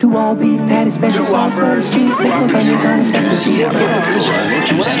To all beef patties, special sauce, butter, cheese, pickles, onions on a special sheet.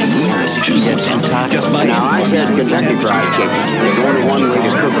 Now, I said Kentucky Fried Chicken. There's only one way to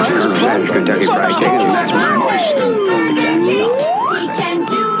cook it, and that is Kentucky Fried Chicken, and that's mine.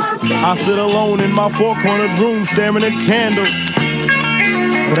 I sit alone in my four-cornered room staring at candles.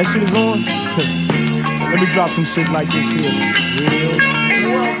 Oh, that shit is on? Let me drop some shit like this here.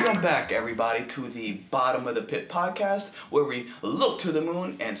 Welcome back, everybody, to the Bottom of the Pit podcast, where we look to the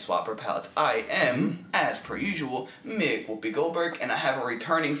moon and swap our palettes. I am, as per usual, Mick Whoopi Goldberg, and I have a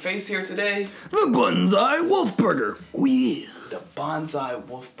returning face here today. The Bonsai Wolfburger. Oh, yeah. The Bonsai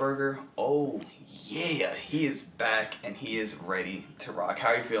Wolfburger. Oh, yeah. He is back, and he is ready to rock. How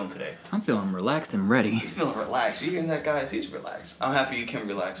are you feeling today? I'm feeling relaxed and ready. He's feeling relaxed. You hear that, guys? He's relaxed. I'm happy you can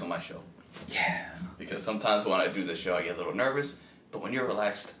relax on my show. Yeah. Because sometimes when I do the show, I get a little nervous, but when you're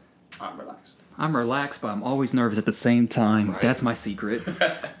relaxed, I'm relaxed. I'm relaxed, but I'm always nervous at the same time. Right. That's my secret.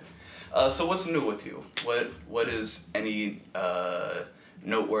 So what's new with you? What is any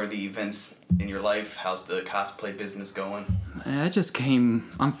noteworthy events in your life? How's the cosplay business going?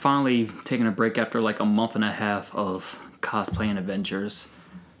 I'm finally taking a break after like a month and a half of cosplaying adventures.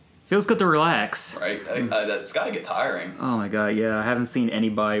 Feels good to relax. Right? It's gotta get tiring. Oh my god, yeah. I haven't seen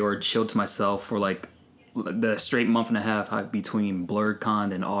anybody or chilled to myself for like the straight month and a half between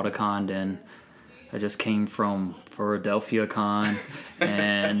BlurredCon and AutoCon, and I just came from Philadelphia Con,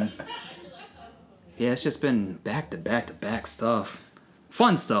 and yeah, it's just been back to back to back stuff.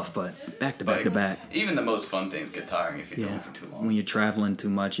 Fun stuff, but back to back to back. Even the most fun things get tiring if you're going for too long. When you're traveling too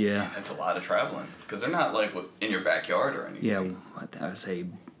much, yeah. It's a lot of traveling, because they're not like in your backyard or anything. Yeah, I would say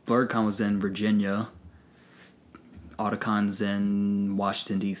BlurredCon was in Virginia. AutoCon's in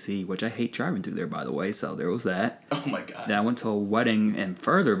Washington, D.C., which I hate driving through there, by the way, so there was that. Oh, my God. Then I went to a wedding in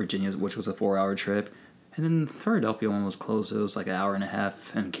Further, Virginia, which was a 4-hour trip. And then the Philadelphia one was close. It was like an hour and a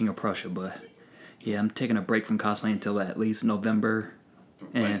half in King of Prussia. But, yeah, I'm taking a break from cosplay until at least November.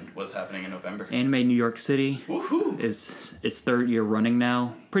 And what's happening in November? Anime New York City. Woohoo! It's third year running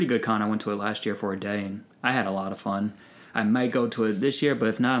now. Pretty good con. I went to it last year for a day, and I had a lot of fun. I might go to it this year, but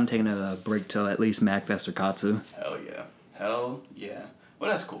if not, I'm taking a break till at least MagFest or Katsu. Hell yeah. Hell yeah. Well,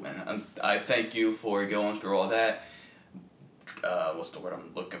 that's cool, man. I thank you for going through all that. What's the word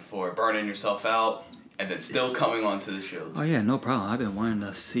I'm looking for? Burning yourself out, and then still coming onto the show. Oh, yeah, no problem. I've been wanting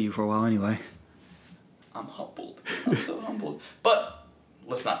to see you for a while anyway. I'm humbled. I'm so humbled. But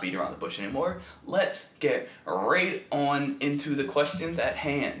let's not beat around the bush anymore. Let's get right on into the questions at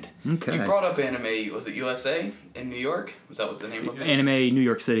hand. Okay. You brought up Anime, was it USA in New York? Was that what the name of it? Anime New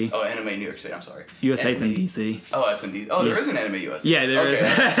York City. Oh, Anime New York City, I'm sorry. USA's Anime. in DC. Oh, that's in DC. Oh, there is an Anime USA. Yeah, there is.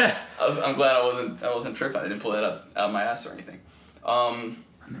 I'm glad I wasn't tripping. I didn't pull that out of my ass or anything. But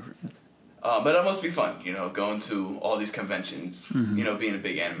it must be fun, going to all these conventions, being a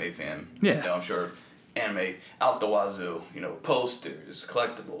big anime fan. Yeah. I'm sure anime out the wazoo, posters,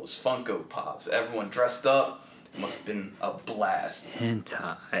 collectibles, Funko Pops, everyone dressed up. It must have been a blast.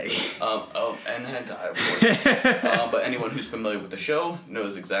 Hentai. And hentai, of course. But anyone who's familiar with the show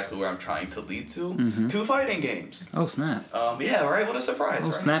knows exactly where I'm trying to lead to. Mm-hmm. 2 fighting games. Oh, snap. Yeah, right? What a surprise, Oh,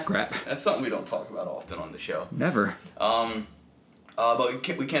 right? snap crap. That's something we don't talk about often on the show. Never. But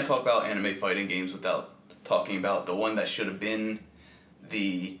we can't talk about anime fighting games without talking about the one that should have been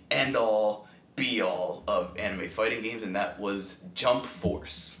the end-all, be-all of anime fighting games, and that was Jump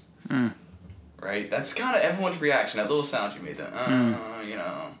Force. Right? That's kind of everyone's reaction. That little sound you made,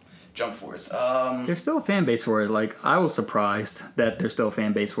 Jump Force. There's still a fan base for it. Like, I was surprised that there's still a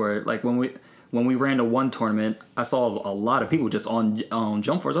fan base for it. Like, when we ran the one tournament, I saw a lot of people just on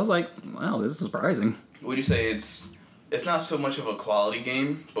Jump Force. I was like, wow, this is surprising. Would you say it's not so much of a quality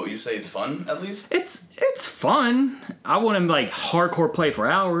game, but would you say it's fun, at least? It's fun. I wouldn't, like, hardcore play for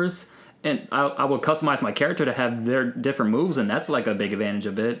hours. And I would customize my character to have their different moves, and that's, like, a big advantage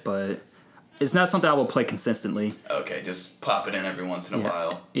of it. But it's not something I will play consistently. Okay, just pop it in every once in a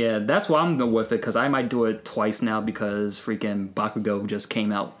while. Yeah, that's why I'm going with it, because I might do it twice now because freaking Bakugo just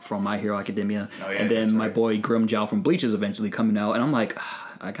came out from My Hero Academia. Oh, yeah, and then my right. boy Grimmjow from Bleach is eventually coming out, and I'm like,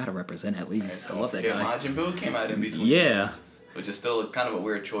 I gotta represent at least. Right, I love that guy. Majin Buu came out in between. Yeah. These, which is still kind of a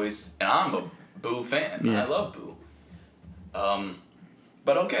weird choice. And I'm a Buu fan. Yeah. I love Buu.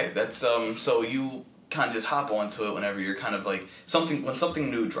 But okay, that's so you kind of just hop onto it whenever you're kind of like when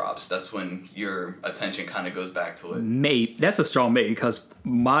something new drops. That's when your attention kind of goes back to it. Mate, that's a strong mate because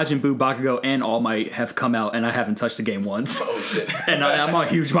Majin Buu, Bakugo, and All Might have come out, and I haven't touched the game once. Oh shit! And I'm a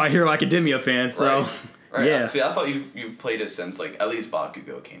huge My Hero Academia fan, so Right. yeah. See, I thought you've played it since like at least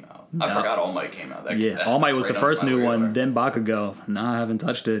Bakugo came out. I forgot All Might came out. All Might was the first new one, then Bakugo. No, I haven't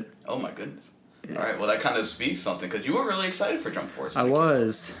touched it. Oh my goodness. All right, well, that kind of speaks something, because you were really excited for Jump Force. I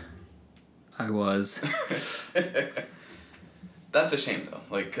was. That's a shame, though,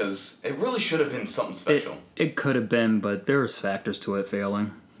 like, because it really should have been something special. It could have been, but there's factors to it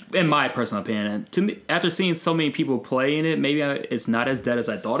failing. In my personal opinion. And to me, after seeing so many people playing it, maybe it's not as dead as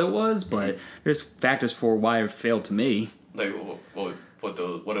I thought it was, but there's factors for why it failed to me. Like, what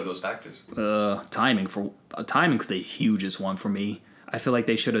are those factors? Timing's the hugest one for me. I feel like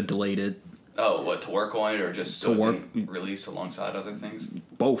they should have delayed it. Oh, what, to work on it, or just so it didn't release alongside other things?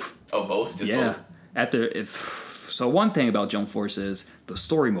 Both. Oh, both? Just Yeah. both? So one thing about Jump Force is the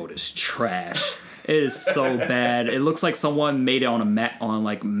story mode is trash. It is so bad. It looks like someone made it on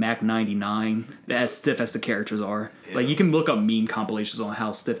Mac 99. As stiff as the characters are. Yeah. Like, you can look up meme compilations on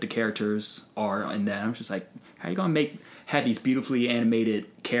how stiff the characters are in that. I'm just like, how are you gonna have these beautifully animated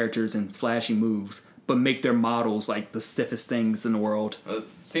characters and flashy moves, but make their models like the stiffest things in the world? It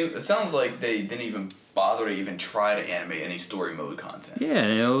sounds like they didn't even bother to even try to animate any story mode content. Yeah,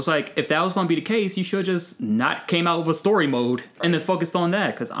 and it was like, if that was going to be the case, you should have just not came out with a story mode and then focused on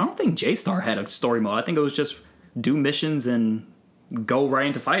that. Because I don't think J-Star had a story mode. I think it was just do missions and go right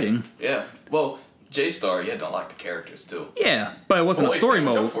into fighting. Yeah. Well, J-Star, you had to unlock the characters too. Yeah, but it wasn't a story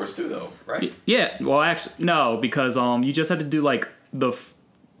mode. Jump Force too, though, right? Yeah. Well, actually, no, because you just had to do like the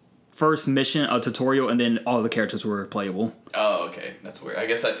first mission, a tutorial, and then all the characters were playable. Oh, okay. That's weird. I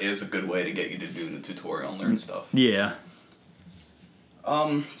guess that is a good way to get you to do the tutorial and learn stuff. Yeah.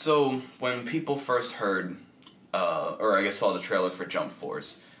 So when people first heard, or I guess saw the trailer for Jump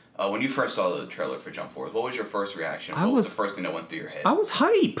Force, when you first saw the trailer for Jump Force, what was your first reaction? What was the first thing that went through your head? I was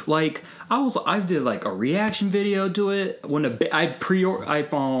hype. Like, I did like a reaction video to it when I pre-order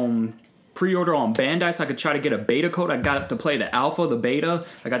on Bandai so I could try to get a beta code. I got to play the alpha, the beta.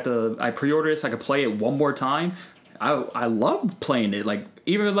 I pre-ordered it so I could play it one more time. I loved playing it. Like,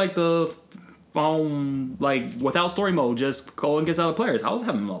 even like the like without story mode, just go against other players. I was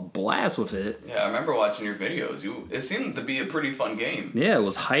having a blast with it. Yeah, I remember watching your videos. It seemed to be a pretty fun game. Yeah, it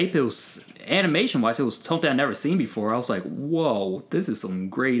was hype. It was animation wise, it was something I'd never seen before. I was like, whoa, this is some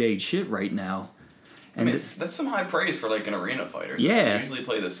grade A shit right now. And I mean, that's some high praise for like an arena fighter. So yeah, you usually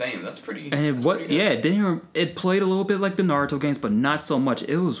play the same. That's pretty. And it played a little bit like the Naruto games, but not so much.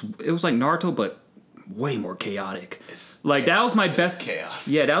 It was like Naruto, but way more chaotic. That was my best chaos.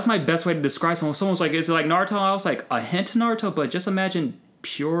 Yeah, that was my best way to describe someone. Someone was like, "Is it like Naruto?" I was like, a hint to Naruto, but just imagine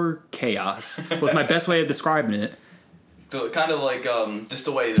pure chaos. Was my best way of describing it. So kind of like just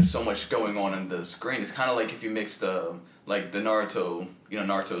the way there's so much going on in the screen. It's kind of like if you mixed like the Naruto,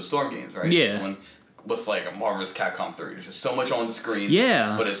 Naruto Storm games, right? Yeah. With like a Marvel's Capcom 3, there's just so much on the screen.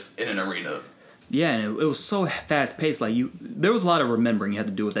 Yeah. But it's in an arena. Yeah, and it was so fast paced. Like there was a lot of remembering you had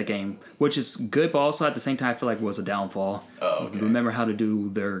to do with that game, which is good, but also at the same time I feel like it was a downfall. Oh, okay. Remember how to do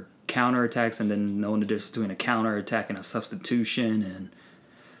their counter attacks, and then knowing the difference between a counter attack and a substitution, and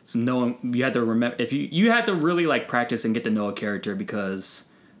so knowing you had to remember if you had to really like practice and get to know a character because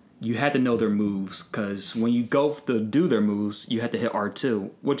you had to know their moves. Because when you go to do their moves, you had to hit R2,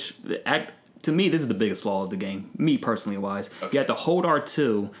 which to me, this is the biggest flaw of the game, me personally wise. Okay. You had to hold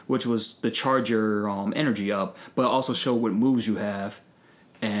R2, which was to charge your energy up, but also show what moves you have.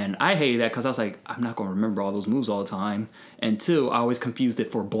 And I hated that because I was like, I'm not going to remember all those moves all the time. And two, I always confused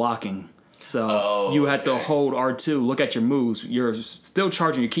it for blocking. So you had to hold R2, look at your moves. You're still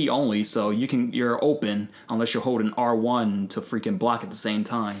charging your key only, so you're open unless you're holding R1 to freaking block at the same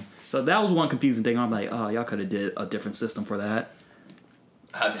time. So that was one confusing thing. I'm like, oh, y'all could have did a different system for that.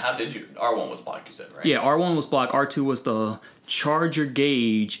 How did you... R1 was block, you said, right? Yeah, R1 was block. R2 was the charge your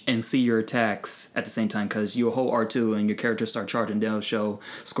gauge and see your attacks at the same time, because you'll hold R2 and your character start charging. They'll show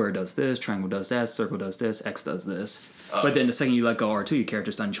square does this, triangle does that, circle does this, X does this. But then the second you let go R2, your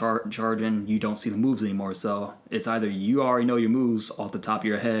character's done charging, you don't see the moves anymore. So it's either you already know your moves off the top of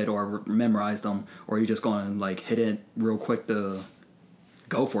your head or memorize them, or you're just going to like hit it real quick to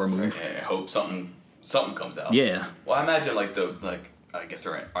go for a move. And hope something comes out. Yeah. Well, I imagine I guess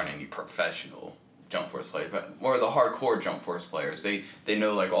there aren't any professional Jump Force players, but more the hardcore Jump Force players. They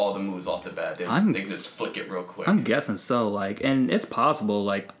know like all the moves off the bat. They can just flick it real quick. I'm guessing so. And it's possible.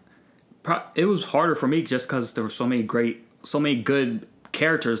 It was harder for me just because there were so many good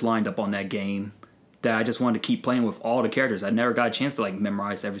characters lined up on that game that I just wanted to keep playing with all the characters. I never got a chance to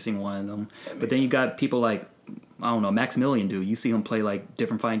memorize every single one of them. But then you got people like, I don't know, Maximilian dude. You see him play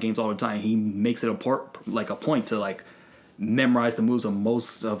different fighting games all the time. He makes it a point to memorize the moves of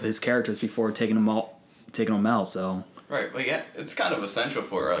most of his characters before taking them out. So right, well, yeah, it's kind of essential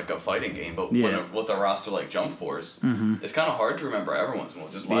for a fighting game. But with a roster like Jump Force, it's kind of hard to remember everyone's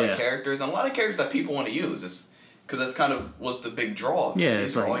moves. There's a lot of characters and a lot of characters that people want to use. It's Because that's kind of was the big draw. Yeah, These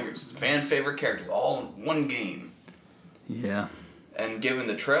it's are all like- your fan favorite characters, all in one game. Yeah. And given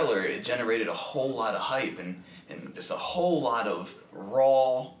the trailer, it generated a whole lot of hype and just a whole lot of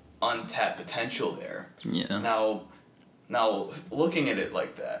raw, untapped potential there. Yeah. Now looking at it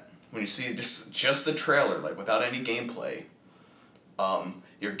like that, when you see just the trailer, like without any gameplay,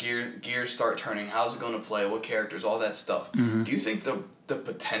 your gears start turning. How's it going to play? What characters? All that stuff. Mm-hmm. Do you think the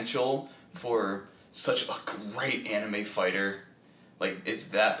potential for such a great anime fighter, like it's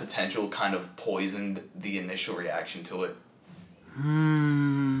that potential kind of poisoned the initial reaction to it?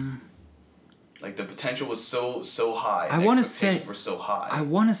 Like the potential was so high. I the wanna expectations say- were so high. I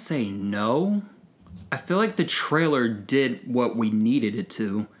want to say no. I feel like the trailer did what we needed it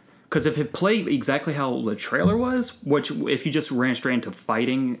to. Because if it played exactly how the trailer was, which if you just ran straight into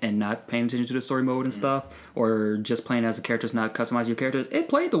fighting and not paying attention to the story mode and stuff, or just playing as a character, not customizing your character, it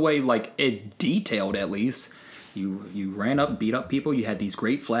played the way like it detailed at least. You ran up, beat up people. You had these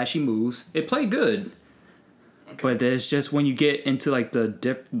great flashy moves. It played good. But it's just when you get into like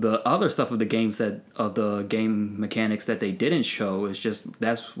the other stuff of the games of the game mechanics that they didn't show, it's just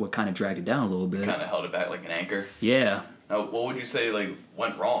that's what kind of dragged it down a little bit. Kind of held it back like an anchor. Yeah. Now, what would you say like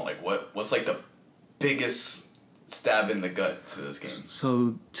went wrong? Like what's like the biggest stab in the gut to this game?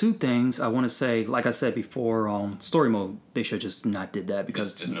 So two things I want to say. Like I said before, story mode they should just not did that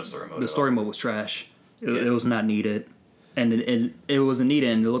because Just no story mode. the at story all. mode was trash. It Yeah. was not needed, and it wasn't needed,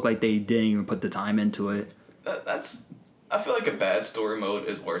 and it looked like they didn't even put the time into it. I feel like a bad story mode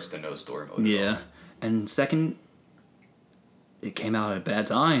is worse than no story mode. at all. Yeah, and second, it came out at a bad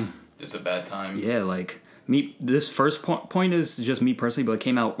time. Just a bad time. Yeah, like me. This first point is just me personally, but it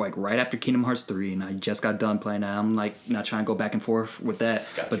came out like right after Kingdom Hearts 3, and I just got done playing that. I'm like not trying to go back and forth with that.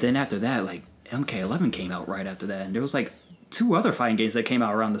 Gotcha. But then after that, like MK11 came out right after that, and there was like 2 other fighting games that came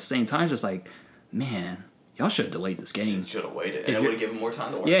out around the same time. Just like, man, y'all should have delayed this game. Should have waited, If and it you're- would have given more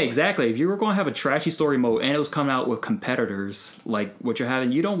time to work. Yeah, on it. exactly. If you were going to have a trashy story mode and it was coming out with competitors like what you're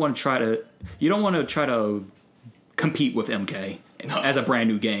having, you don't want to try to compete with MK No. as a brand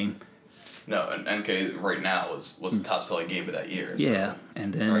new game. No, and NK right now was the top selling game of that year. so- Yeah,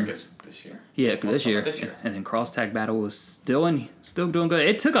 and then Or I guess this year. yeah, this year. This year. And then Cross Tag Battle was still doing good.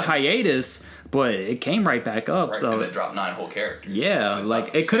 It took a hiatus, but it came right back up. Right, So and then dropped 9 whole characters. yeah, It's like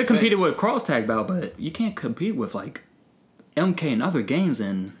not the it could have same competed thing. with Cross Tag Battle, but you can't compete with like MK and other games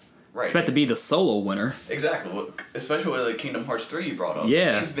and Right. expect to be the solo winner. Exactly. Well, especially with like Kingdom Hearts 3 you brought up.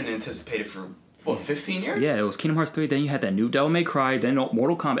 Yeah. It's been anticipated for, what, 15 years? Yeah, it was Kingdom Hearts 3. Then you had that new Devil May Cry. Then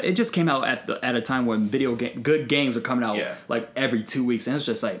Mortal Kombat. It just came out at a time when good games are coming out Yeah. like every 2 weeks, and it's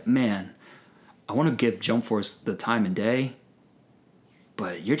just like, man, I want to give Jump Force the time and day,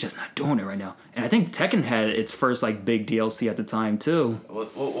 but you're just not doing it right now. And I think Tekken had its first like big DLC at the time too.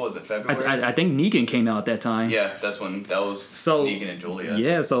 What was it, February? I think Negan came out at that time. Yeah, that was So Negan and Julia.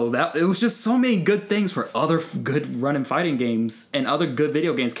 Yeah, so that it was just so many good things for other good running fighting games and other good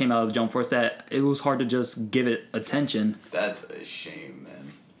video games came out of Jump Force that it was hard to just give it attention. That's a shame,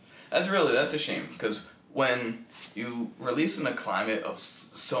 man. That's a shame because when you release in a climate of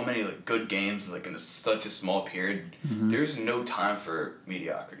so many like good games like in such a small period, Mm-hmm. there's no time for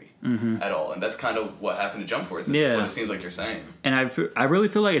mediocrity at all, and that's kind of what happened to Jump Force. Is Yeah. what it seems like you're saying. And I really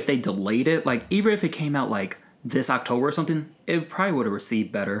feel like if they delayed it, like even if it came out like this October or something, it probably would have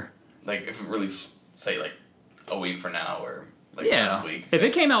received better. Like if it released, say like a week from now or like Yeah. last week. If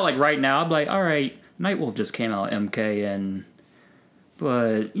it came out like right now, I'd be like, all right, Nightwolf just came out MK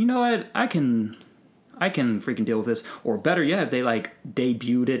but you know what? I can freaking deal with this. Or better yet, if they like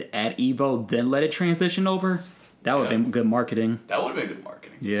debuted it at EVO, then let it transition over, that would have Yeah. been good marketing. That would have been good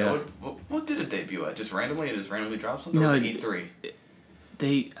marketing. Yeah. That what did it debut at? Just randomly? It just randomly dropped something? No, Or was it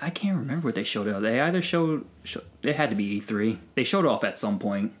E3? I can't remember what they showed it. They either showed it had to be E3. They showed it off at some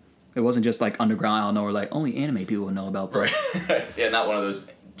point. It wasn't just like underground. I don't know, or like only anime people would know about this. Yeah, not one of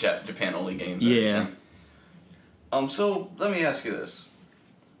those Japan only games. Or Yeah. anything. So let me ask you this: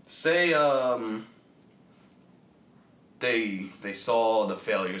 say, they saw the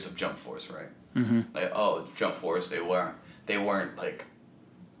failures of Jump Force, right? Mm-hmm. Like, oh, Jump Force, they weren't like,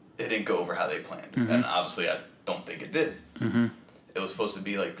 it didn't go over how they planned, and obviously, I don't think it did. Mm-hmm. It was supposed to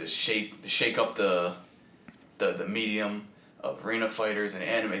be like this shake up the medium of arena fighters and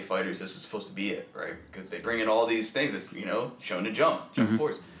anime fighters. This is supposed to be it, right? Because they bring in all these things that's shown to Jump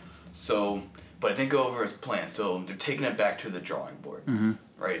Force. So, but it didn't go over as planned. So they're taking it back to the drawing board,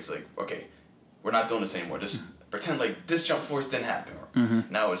 right? It's like, okay, we're not doing this anymore. Just pretend like this Jump Force didn't happen.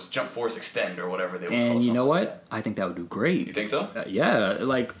 Now it's Jump Force Extend or whatever they would call it. And you know something like what? I think that would do great. that. You think so? Yeah,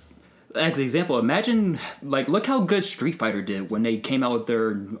 like As an example, imagine like look how good Street Fighter did when they came out with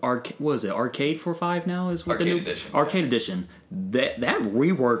their Arcade 4.5 now is what Arcade the new Edition. Arcade Edition. That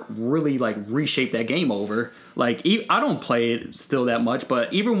rework really like reshaped that game over. Like I don't play it still that much,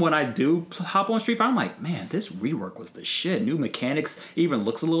 but even when I do hop on Street Fighter, I'm like, man, this rework was the shit. New mechanics, even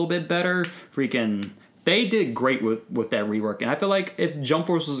looks a little bit better. Freaking, they did great with that rework, and I feel like if Jump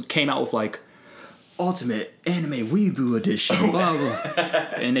Force came out with like Ultimate Anime Weeaboo Edition, blah, blah,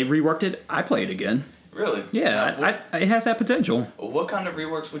 and they reworked it, I play it again. Really? Yeah, it has that potential. What kind of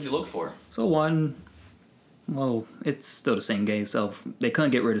reworks would you look for? So well, it's still the same game, so they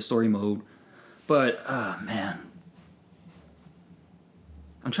couldn't get rid of story mode. But, man.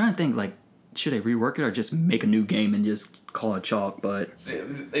 I'm trying to think, like, should they rework it or just make a new game and just call it chalk, but... See,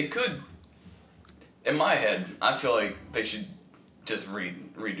 they could... In my head, I feel like they should just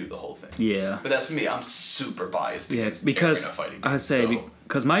redo the whole thing. Yeah. But that's me. I'm super biased against because arena fighting I games, say so-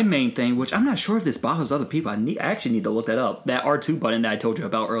 because my main thing, which I'm not sure if this bothers other people, I actually need to look that up. That R2 button that I told you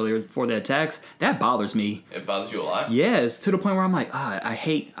about earlier for the attacks, that bothers me. It bothers you a lot? Yes, to the point where I'm like,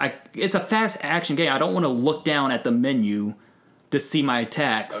 it's a fast action game. I don't want to look down at the menu to see my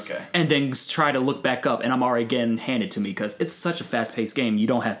attacks and then try to look back up and I'm already getting handed to me because it's such a fast-paced game. You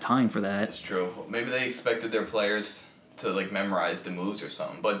don't have time for that. That's true. Maybe they expected their players to like memorize the moves or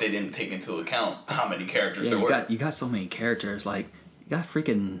something, but they didn't take into account how many characters there were. You got so many characters. Like, you got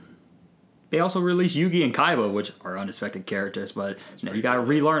freaking... They also released Yugi and Kaiba, which are unexpected characters, but you got to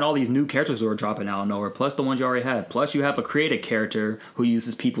relearn all these new characters who are dropping out of nowhere, plus the ones you already had. Plus, you have a created character who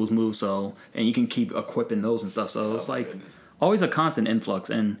uses people's moves, and you can keep equipping those and stuff. So it's like always a constant influx,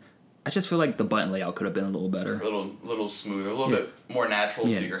 and I just feel like the button layout could have been a little better. A little smoother, a little bit more natural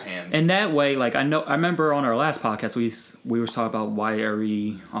to your hands. And that way, like, I remember on our last podcast, we were talking about why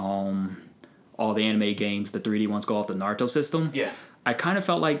all the anime games, the 3D ones, go off the Naruto system. Yeah. I kind of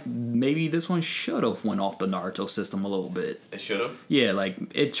felt like maybe this one should have went off the Naruto system a little bit. It should have? Yeah, like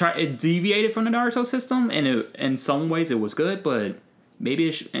it deviated from the Naruto system, and in some ways it was good, but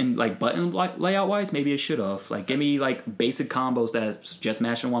maybe and like button layout wise, maybe it should have. Like, give me like basic combos that's just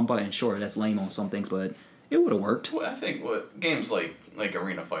mashing one button. Sure, that's lame on some things, but it would have worked. Well, I think games like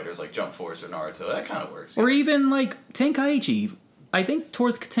arena fighters like Jump Force or Naruto, that kind of works. Or even like Tenkaichi. I think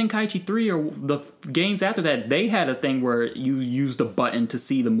towards Tenkaichi 3 or the games after that, they had a thing where you used a button to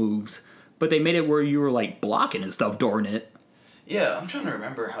see the moves, but they made it where you were like blocking and stuff during it. Yeah, I'm trying to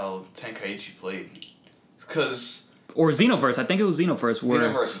remember how Tenkaichi played, because or Xenoverse. I think it was Xenoverse. Where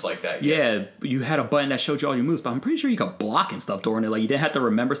Xenoverse is like that. Yeah, you had a button that showed you all your moves, but I'm pretty sure you could block and stuff during it. Like, you didn't have to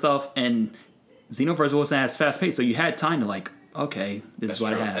remember stuff, and Xenoverse wasn't as fast paced, so you had time to like, okay, this is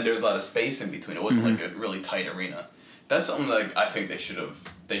what I have. And there was a lot of space in between. It wasn't like a really tight arena. That's something like I think they should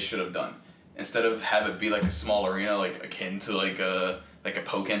have done. Instead of have it be like a small arena, like akin to like a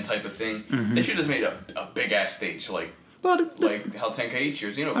Pokken type of thing, they should have just made a big ass stage like how Tenkaichi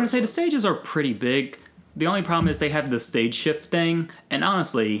or Xenoverse. I would say the stages are pretty big. The only problem is they have the stage shift thing, and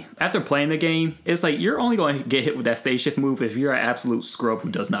honestly, after playing the game, it's like you're only going to get hit with that stage shift move if you're an absolute scrub who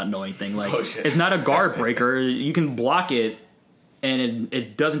does not know anything. Like, it's not a guard breaker. You can block it, and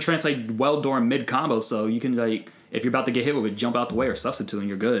it doesn't translate well during mid combo, so you can like. If you're about to get hit with it, jump out the way or substitute and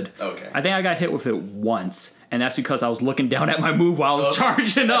you're good. Okay. I think I got hit with it once, and that's because I was looking down at my move while I was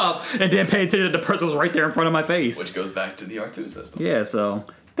charging up and didn't pay attention that the person was right there in front of my face. Which goes back to the R2 system. Yeah, so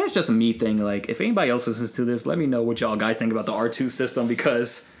that's just a me thing. Like, if anybody else listens to this, let me know what y'all guys think about the R2 system,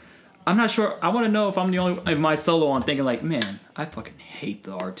 because I'm not sure. I want to know if I'm the only in my solo I'm thinking like, man, I fucking hate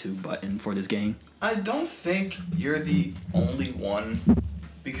the R2 button for this game. I don't think you're the only one,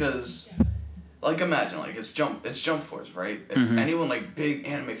 because... Like, imagine, like, it's Jump Force, right? If anyone, like, big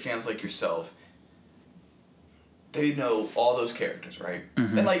anime fans like yourself, they know all those characters, right?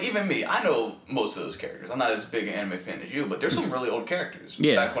 And, like, even me, I know most of those characters. I'm not as big an anime fan as you, but there's some really old characters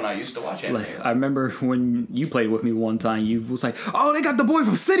back when I used to watch anime. Like, I remember when you played with me one time, you was like, oh, they got the boy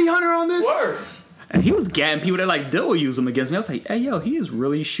from City Hunter on this? Word! And he was gabbing people that, like, Dill use him against me. I was like, hey, yo, he is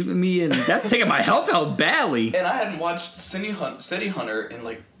really shooting me, and that's taking my health out badly. And I hadn't watched City Hunter in,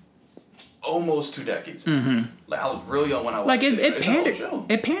 like, almost 2 decades. Like, I was really young when I watched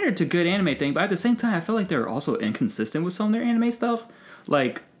it pandered to good anime thing, but at the same time I feel like they're also inconsistent with some of their anime stuff.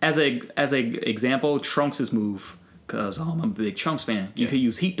 Like, as a example, Trunks' move, because I'm a big Trunks fan, you could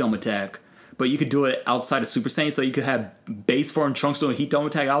use Heat Dome attack, but you could do it outside of Super Saiyan, so you could have base form Trunks doing Heat Dome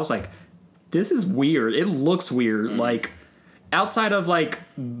attack. I was like, this is weird. It looks weird. Like, outside of like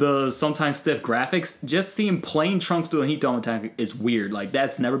the sometimes stiff graphics, just seeing plain Trunks doing Heat Dome attack is weird. Like,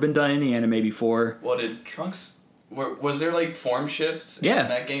 that's never been done in the anime before. Well, did Trunks Was there like form shifts Yeah. in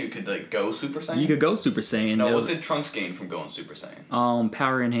that game? You could like go Super Saiyan? You could go Super Saiyan. No, It what was, did Trunks gain from going Super Saiyan?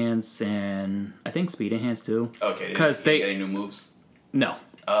 Power enhance and I think speed enhance too. Okay, because did you get any new moves? No.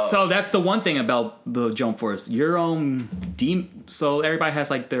 Oh. So that's the one thing about the Jump Force. Your so everybody has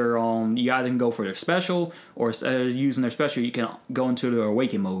like their you either can go for their special or instead of using their special you can go into their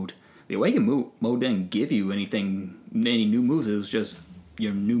awaken mode. The awaken mode didn't give you any new moves. It was just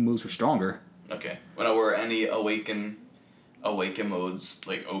your new moves were stronger. Okay. Well, were any awaken modes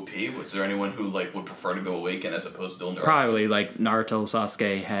like OP? Was there anyone who like would prefer to go awaken as opposed to doing their Probably like Naruto,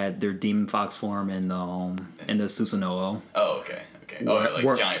 Sasuke had their Demon Fox form in the Susanoo. Oh, okay. Oh,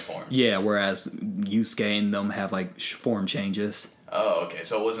 like giant form. Yeah, whereas Yusuke and them have like form changes. Oh, okay.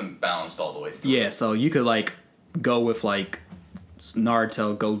 So it wasn't balanced all the way through. Yeah, so you could like go with like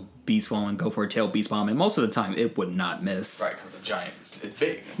Naruto, go Beast Bomb and go for a Tail Beast Bomb, and most of the time it would not miss. Right, because the giant is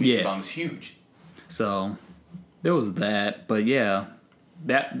big. Yeah. The bomb is huge. So there was that, but yeah,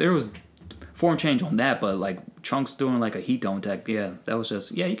 there was form change on that, but like Trunks doing like a heat dome tech, yeah, that was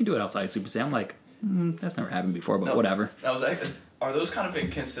just you can do it outside Super Saiyan. I'm like, that's never happened before, but whatever. Are those kind of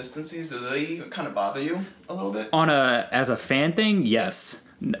inconsistencies? Do they kind of bother you a little bit? As a fan thing, yes.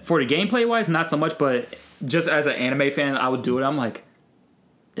 For the gameplay wise, not so much, but just as an anime fan, I would do it. I'm like,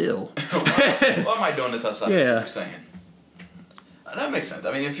 ew. Why am I doing this outside Yeah. of Super Saiyan? That makes sense.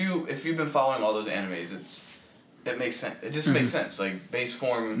 I mean, if you've been following all those animes, it makes sense. It just makes sense. Like base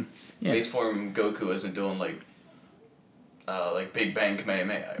form Goku isn't doing like Big Bang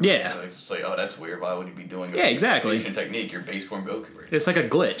Kamehameha. Right? Yeah. Like, it's just like, oh, that's weird. Why would you be doing exactly. fusion technique? Your base form Goku. Right? It's like a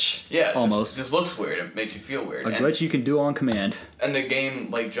glitch. Yeah, it almost. just looks weird. It makes you feel weird. A glitch you can do on command. And the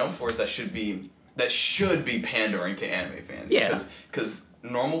game like Jump Force that should be pandering to anime fans. Yeah. Because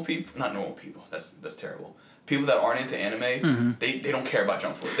not normal people. That's terrible. People that aren't into anime, they don't care about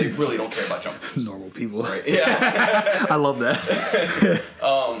Jump Force. They really don't care about Jump Force. Normal people. Right? Yeah. I love that.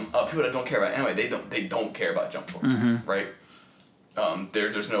 People that don't care about anime, they don't care about Jump Force. Right?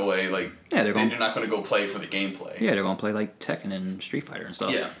 There's no way like they're not going to go play for the gameplay. Yeah, they're going to play like Tekken and Street Fighter and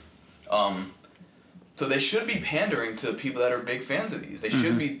stuff. Yeah. So they should be pandering to people that are big fans of these. They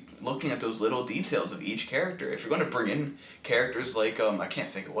should be looking at those little details of each character. If you're going to bring in characters like I can't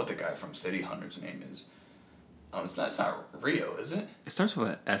think of what the guy from City Hunter's name is. It's not Rio, is it? It starts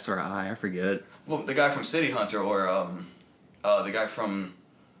with an S or an I forget. Well, the guy from City Hunter or the guy from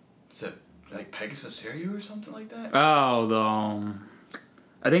is it like Pegasus Siriu or something like that? Oh,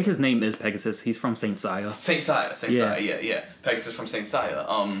 I think his name is Pegasus. He's from Saint Seiya. Saint Seiya, yeah. Pegasus from Saint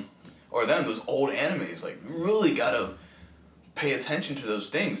Seiya. Or those old animes, like, you really gotta pay attention to those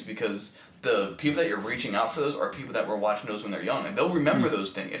things because the people that you're reaching out for those are people that were watching those when they're young, and they'll remember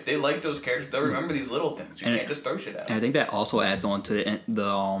those things. If they like those characters, they'll remember these little things. You can't just throw shit at them. And I think that also adds on to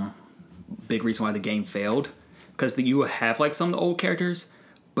the big reason why the game failed, because you have like some of the old characters,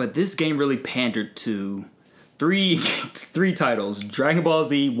 but this game really pandered to three titles: Dragon Ball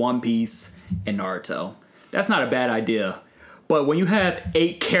Z, One Piece, and Naruto. That's not a bad idea. But when you have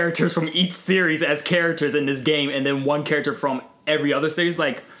 8 characters from each series as characters in this game, and then one character from every other series,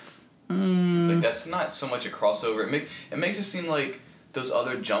 like that's not so much a crossover. It makes it seem like those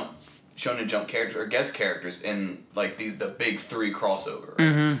other Shonen Jump characters are guest characters in like the big 3 crossover. Right?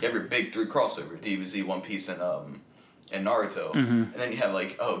 You have your big 3 crossover: DBZ, One Piece, and Naruto. And then you have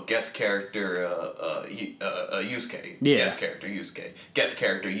like guest character Yusuke. Yeah. Guest character Yusuke. Guest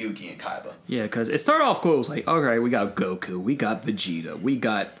character Yugi and Kaiba. yeah, because it started off cool. It was like, okay, we got Goku, we got Vegeta, we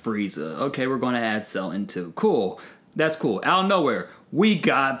got Frieza. Okay, we're going to add Cell into. Cool. That's cool. Out of nowhere, we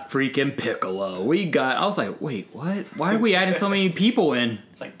got freaking Piccolo. I was like, wait, what? Why are we adding so many people in?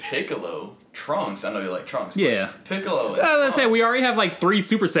 It's like Piccolo, Trunks. I know you like Trunks. Yeah. Piccolo. Let's say we already have like 3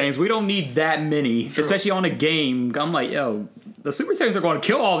 Super Saiyans. We don't need that many, especially on a game. I'm like, yo, the Super Saiyans are going to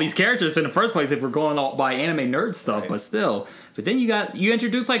kill all these characters in the first place if we're going all by anime nerd stuff, but still. But then you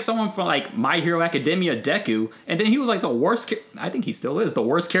introduce like someone from like My Hero Academia, Deku, and then he was like the worst. I think he still is the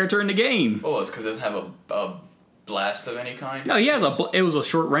worst character in the game. Oh, it's because it doesn't have a blast of any kind. No, he has it was a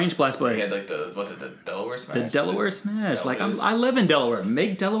short range blast, but he had like the Delaware Smash. The Delaware Smash. Like I live in Delaware.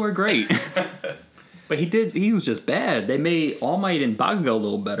 Make Delaware great. But he was just bad. They made All Might and Bakugo a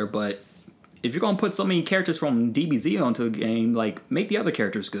little better, but if you're gonna put so many characters from DBZ onto a game, like make the other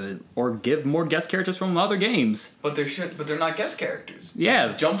characters good, or give more guest characters from other games. But they're not guest characters.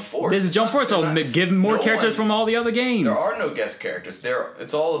 Yeah, Jump Force. This is Jump Force, so give more characters from all the other games. There are no guest characters.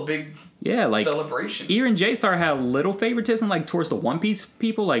 It's all a big celebration. Even J-Star had a little favoritism, like towards the One Piece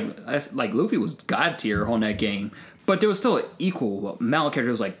people. Like Luffy was god tier on that game. But there was still an equal amount of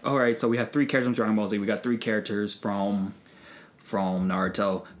characters. Like, all right, so we have 3 characters from Dragon Ball Z. We got 3 characters from from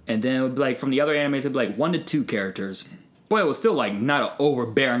Naruto, and then it would be like from the other animes, it'd be like 1 to 2 characters. But it was still like not an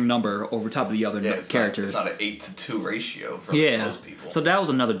overbearing number over top of the other characters. It's not an 8-to-2 ratio for most people. So that was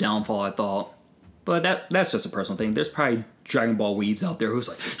another downfall, I thought. But that's just a personal thing. There's probably Dragon Ball weebs out there who's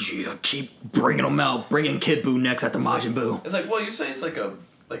like, yeah, keep bringing them out, bringing Kid Buu next after Majin Buu. It's like, well, you say it's like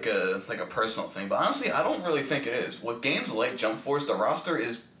a personal thing, but honestly, I don't really think it is. With games like Jump Force, the roster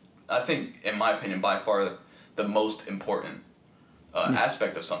is, I think, in my opinion, by far the most important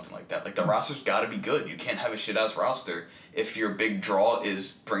aspect of something like that. Like, the roster's got to be good. You can't have a shit-ass roster if your big draw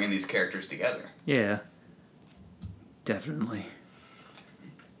is bringing these characters together. Yeah. Definitely.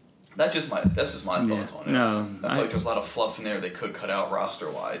 That's just my thoughts on it. No, I feel like there's a lot of fluff in there they could cut out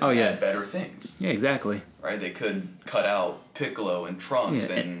roster-wise and add better things. Yeah, exactly. Right? They could cut out Piccolo and Trunks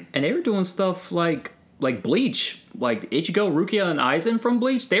and they were doing stuff like Bleach. Like Ichigo, Rukia, and Aizen from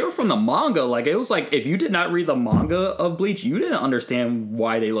Bleach, they were from the manga. Like, it was like, if you did not read the manga of Bleach, you didn't understand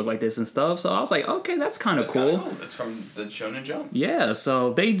why they look like this and stuff. So I was like, okay, that's kind of cool. It's from the Shonen Jump. Yeah,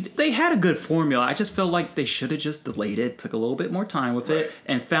 so they had a good formula. I just felt like they should have just delayed it, took a little bit more time with it,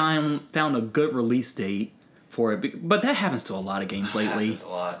 and found a good release date for it. But that happens to a lot of games lately. Happens a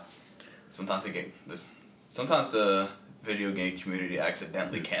lot. Sometimes Sometimes the video game community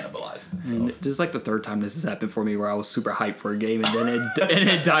accidentally cannibalized itself. This is like the third time this has happened for me, where I was super hyped for a game and then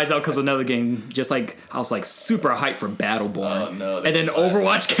it dies out because of another game. Just like I was like super hyped for Battleborn, oh, no, and then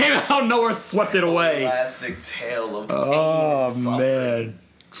Overwatch came out, nowhere swept it away. Classic tale of pain oh and man,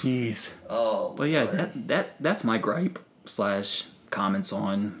 jeez. Oh, but yeah, that's my gripe / comments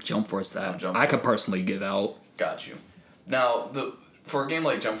on Jump Force that I could personally give out. Got you. Now for a game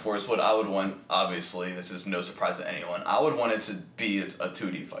like Jump Force, what I would want, obviously, this is no surprise to anyone, I would want it to be a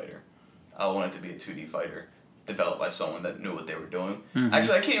 2D fighter. I would want it to be a 2D fighter developed by someone that knew what they were doing. Mm-hmm.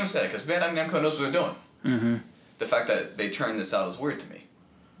 Actually, I can't even say that, because Bandai Namco knows what they're doing. Mm-hmm. The fact that they churned this out is weird to me.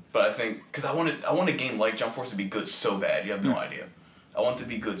 But I think, because I want a game like Jump Force to be good so bad, you have no idea. I want it to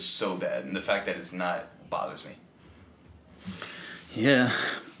be good so bad, and the fact that it's not bothers me. Yeah,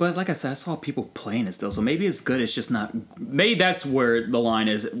 but like I said, I saw people playing it still, so maybe it's good. It's just not. Maybe that's where the line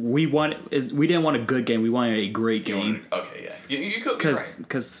is. We didn't want a good game. We wanted a great game. Okay, yeah, you could be right.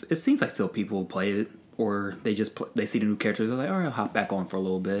 Because it seems like still people play it, or they just they see the new characters. They're like, all right, I'll hop back on for a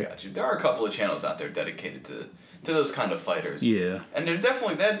little bit. Got you. There are a couple of channels out there dedicated to those kind of fighters. Yeah, and they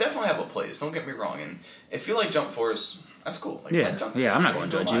definitely have a place. Don't get me wrong. And if you like Jump Force, that's cool. Like, yeah, I'm not going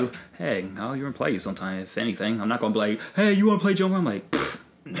to judge you. Hey, you're going to play you sometime, if anything. I'm not going to be like, hey, you want to play Jump Force? I'm like,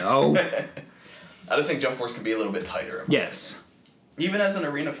 no. I just think Jump Force can be a little bit tighter. Yes. Even as an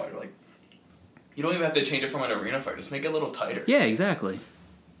arena fighter, like, you don't even have to change it from an arena fighter. Just make it a little tighter. Yeah, exactly.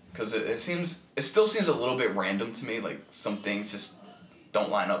 Because it still seems a little bit random to me. Like, some things just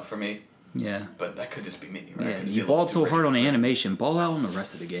don't line up for me. Yeah. But that could just be me, right? Yeah, you balled so hard on the animation. Ball out on the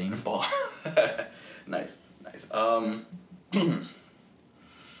rest of the game. Ball. Nice.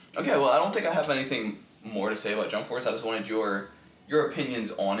 Okay, well, I don't think I have anything more to say about Jump Force. I just wanted your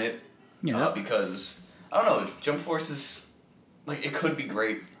opinions on it. Yeah. Because, I don't know, Jump Force is, like, it could be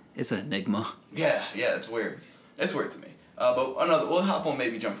great. It's an enigma. Yeah, it's weird. It's weird to me. But we'll hop on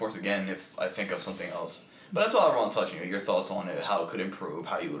maybe Jump Force again if I think of something else. But that's all I want to touch on. Your thoughts on it, how it could improve,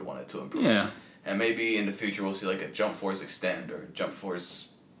 how you would want it to improve. Yeah. And maybe in the future we'll see, like, a Jump Force Extend or Jump Force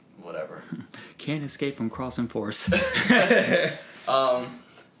whatever. Can't escape from crossing force.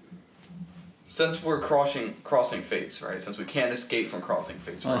 Since we're crossing fates, right? Since we can't escape from crossing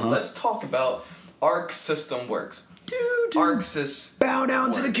fates, right? Let's talk about Arc System Works. Dude, Arc Sys bow down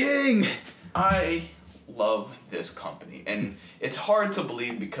Works. to the king. I love this company, and it's hard to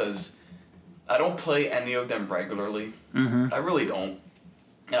believe because I don't play any of them regularly. Mm-hmm. I really don't.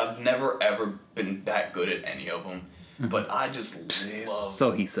 And I've never ever been that good at any of them. But I just love... So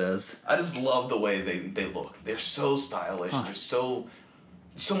he says. I just love the way they look. They're so stylish. There's so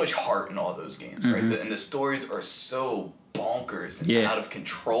much heart in all those games, right? And the stories are so bonkers and out of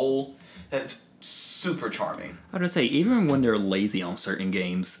control that it's super charming. I would say, even when they're lazy on certain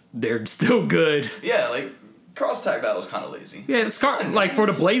games, they're still good. Yeah, like... Cross Tag Battle is kind of lazy. Yeah, it's like for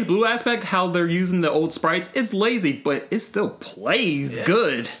the Blaze Blue aspect, how they're using the old sprites, it's lazy, but it still plays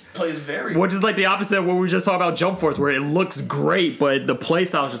good. Plays very Which is like the opposite of what we were just talking about Jump Force, where it looks great, but the play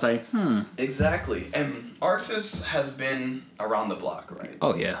style is just like, Exactly. And Arc Sys has been around the block, right?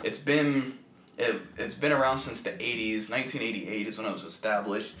 Oh, yeah. It's been around since the 80s. 1988 is when it was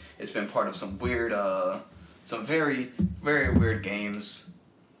established. It's been part of some weird, some very, very weird games.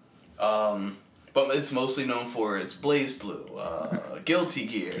 But it's mostly known for its Blaze Blue, Guilty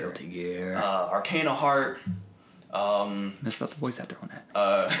Gear, Arcana Heart. Messed up the voice actor on that.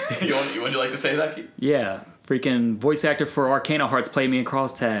 Would you like to say that, Keith? Yeah, Freaking voice actor for Arcana Hearts played me in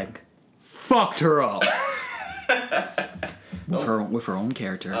Cross Tag. Fucked her up. with her own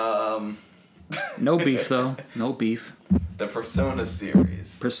character. No beef though. No beef. The Persona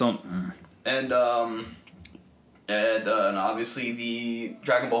series. Persona. And obviously the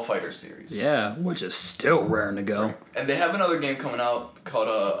Dragon Ball Fighter series. Yeah, which is still raring to go. And they have another game coming out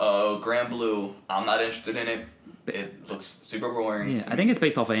called Grand Blue. I'm not interested in it. It looks super boring. Yeah, I think it's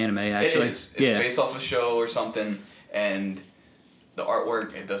based off of anime, actually. It is. It's based off a show or something, and the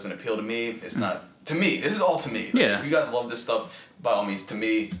artwork, it doesn't appeal to me. It's not... To me, this is all to me. Like, Yeah. If you guys love this stuff, by all means, to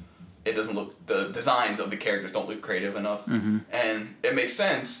me, it doesn't look... The designs of the characters don't look creative enough. Mm-hmm. And it makes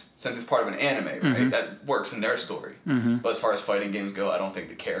sense, since it's part of an anime, right? Mm-hmm. That works in their story. Mm-hmm. But as far as fighting games go, I don't think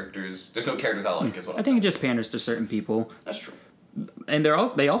the characters... There's no characters I like, is what I think it just panders to certain people. That's true. And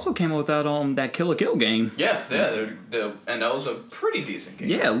they also came out with that Kill la Kill game. Yeah, and that was a pretty decent game.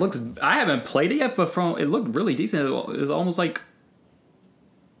 Yeah, it looks... I haven't played it yet, but it looked really decent. It was almost like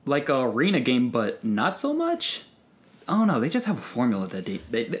a arena game, but not so much. I don't know. They just have a formula that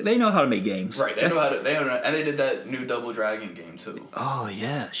they know how to make games. Right, they know how to... and they did that new Double Dragon game, too. Oh,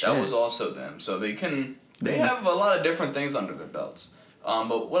 yeah. Shit. That was also them. So they have a lot of different things under their belts.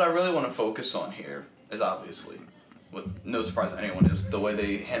 But what I really want to focus on here is obviously, with no surprise to anyone, is the way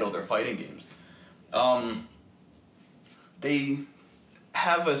they handle their fighting games. They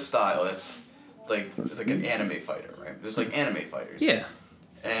have a style that's it's like an anime fighter, right? There's like anime fighters. Yeah.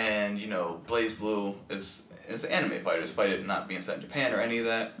 And, Blaze Blue is an anime fighter, despite it not being set in Japan or any of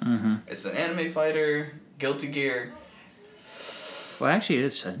that. Mm-hmm. It's an anime fighter. Guilty Gear. Well, actually, it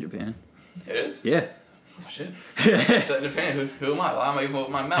is set in Japan. It is? Yeah. Oh, shit. Set in Japan. Who am I? Why am I even with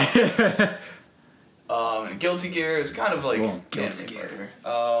my mouth? And Guilty Gear is kind of like Guilty anime Gear.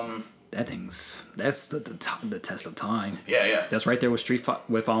 fighter. That's the test of time. Yeah. That's right there with Street Fighter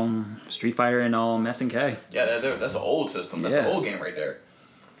and SNK. Yeah, that's an old system. That's an old game right there.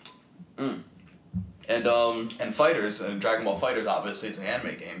 And Fighters, Dragon Ball Fighters, obviously, it's an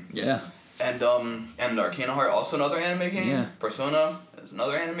anime game. Yeah. And Arcana Heart, also another anime game. Yeah. Persona is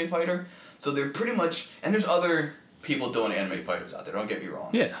another anime fighter. So they're pretty much... And there's other people doing anime fighters out there, don't get me wrong.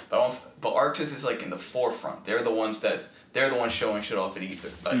 Yeah. But Arxis is like in the forefront. They're the ones showing shit off at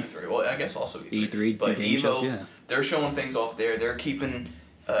E3. Well, I guess also E3. E3, but the game Evo, shows, yeah. They're showing things off there. They're keeping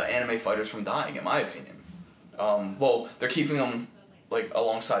anime fighters from dying, in my opinion. Well, they're keeping them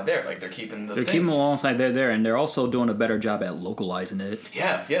alongside there. They're keeping the They're thing. keeping them alongside there, and they're also doing a better job at localizing it.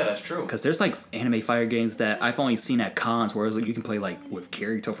 Yeah, that's true. Because there's anime fighter games that I've only seen at cons, where you can play with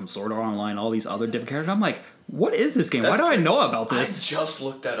Kirito from Sword Art Online, all these other different characters. I'm like, what is this game? Why do I know about this? I just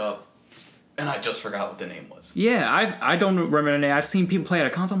looked that up, and I just forgot what the name was. Yeah, I don't remember the name. I've seen people play it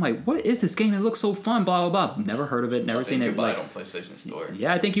at cons. I'm like, what is this game? It looks so fun. Blah blah blah. Never heard of it. Never seen it. You can buy it on PlayStation Store.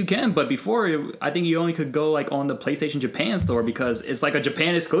 Yeah, I think you can. But before, I think you only could go on the PlayStation Japan store because it's a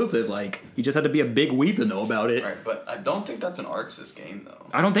Japan exclusive. You just had to be a big weeb to know about it. Right, but I don't think that's an Arxis game though.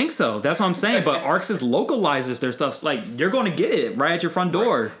 I don't think so. That's what I'm saying. But Arxis localizes their stuff. You're going to get it right at your front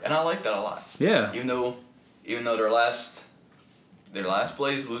door. Right. And I like that a lot. Yeah. Even though their last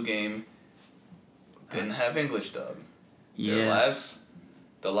Blaze Blue game didn't have English dub. Yeah.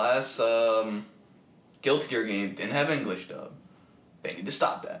 The last Guilty Gear game didn't have English dub. They need to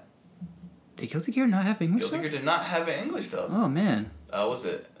stop that. Did Guilty Gear not have English Guilty dub? Gear did not have an English dub. Oh, man. Was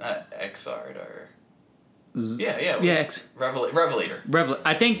it not Xrd or... Yeah, it was Revelator.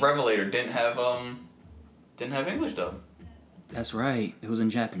 I think... Revelator didn't have English dub. That's right. It was in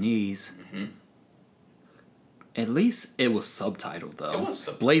Japanese. Mm-hmm. At least it was subtitled, though. It was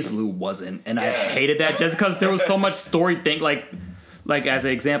subtitled. Blaze Blue wasn't, and I hated that just because there was so much story thing. Like as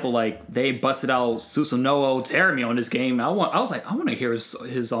an example, they busted out Susanoo Terumi on this game. I was like, I want to hear his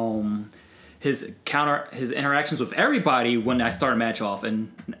interactions with everybody when I start a match off,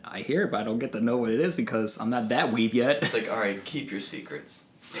 and I hear it, but I don't get to know what it is because I'm not that weeb yet. It's all right, keep your secrets.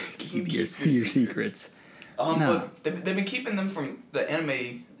 keep your secrets. No. But they've been keeping them from the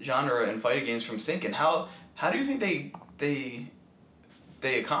anime genre and fighting games from sinking. How do you think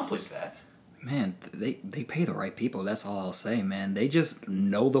they accomplish that? Man, they pay the right people. That's all I'll say, man. They just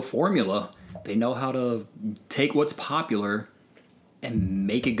know the formula. They know how to take what's popular and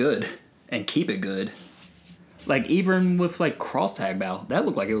make it good and keep it good. Even with Cross Tag Battle, that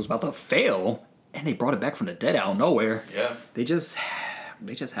looked like it was about to fail, and they brought it back from the dead out of nowhere. Yeah. They just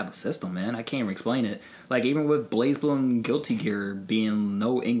have a system, man. I can't even explain it. Even with Blaze Blue and Guilty Gear being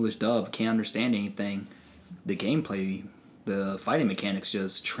no English dub, can't understand anything. The gameplay, the fighting mechanics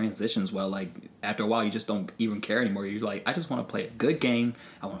just transitions well. After a while, you just don't even care anymore. You're like, I just want to play a good game.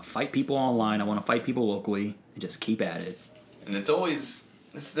 I want to fight people online. I want to fight people locally and just keep at it. And it's always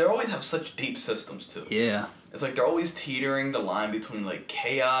they always have such deep systems too. Yeah. It's like they're always teetering the line between like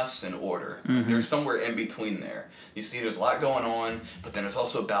chaos and order. Like, there's somewhere in between there. You see, there's a lot going on, but then there's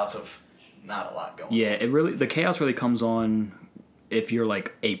also bouts of not a lot going on. Yeah, the chaos really comes on if you're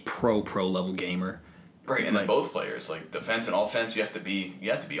like a pro level gamer. Right, and like, then both players, like defense and offense, you have to be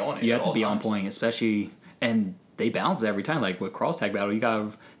on it. You at have to all be on times. point, especially, and they balance it every time. Like with cross tag battle, you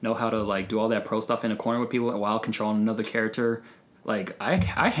gotta know how to like do all that pro stuff in the corner with people while controlling another character. Like I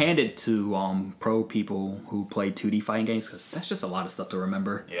hand it to pro people who play 2D fighting games because that's just a lot of stuff to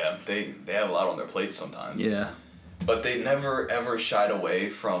remember. Yeah, they have a lot on their plate sometimes. Yeah. But they never ever shied away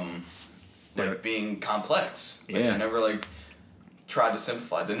from like being complex. Like, Yeah. They never like tried to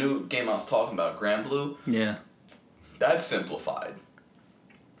simplify. The new game I was talking about, Grand Blue, Yeah. that's simplified.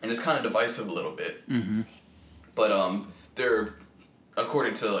 And it's kind of divisive a little bit. Mm-hmm. But they're,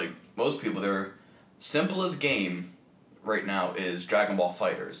 according to like most people, their simplest game right now is Dragon Ball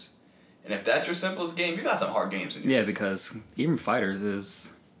Fighters. And if that's your simplest game, you got some hard games in your system. Because even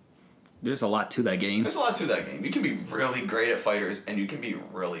Fighters there's a lot to that game. There's a lot to that game. You can be really great at Fighters, and you can be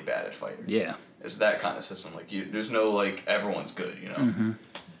really bad at Fighters. Yeah. It's that kind of system. Like there's no like everyone's good, you know.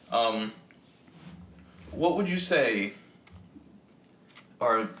 Mm-hmm. What would you say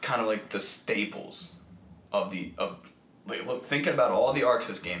are kind of like the staples of like look, thinking about all the Arc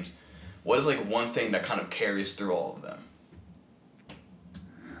Sys games? What is like one thing that kind of carries through all of them?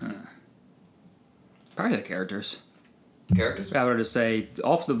 Probably the characters. Characters. I would just say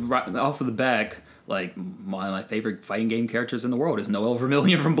off of the back, like one of my favorite fighting game characters in the world is Noelle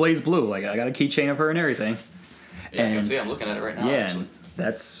Vermillion from Blaze Blue. Like I got a keychain of her and everything. Yeah, I And- can see. I'm looking at it right now. Yeah, actually. and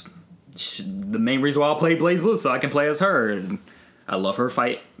that's the main reason why I play Blaze Blue, so I can play as her. And I love her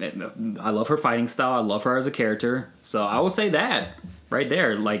I love her fighting style. I love her as a character. So I would say that right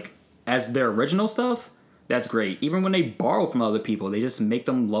there. Like as their original stuff, that's great. Even when they borrow from other people, they just make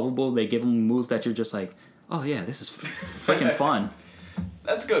them lovable. They give them moves that you're just like, oh yeah, this is freaking fun.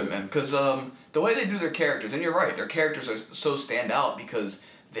 That's good, man. Because the way they do their characters, and you're right, their characters are so stand out because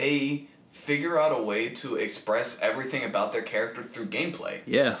they figure out a way to express everything about their character through gameplay.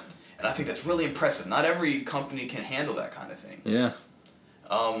 Yeah, And I think that's really impressive. Not every company can handle that kind of thing. yeah.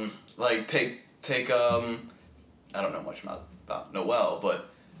 Like take I don't know much about Noelle, but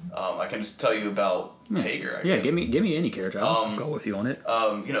I can just tell you about Tager. I Yeah, guess. give me any character. I'll go with you on it.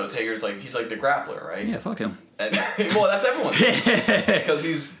 You know, Tager's like he's like the grappler, right? Yeah, fuck him. And well, that's everyone's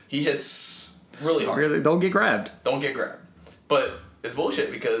because he hits really hard. Really, don't get grabbed. Don't get grabbed. But it's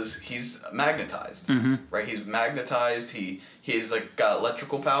bullshit because he's magnetized, right? He's magnetized. He's like got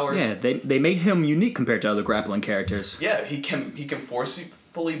electrical powers. Yeah, they made him unique compared to other grappling characters. Yeah, he can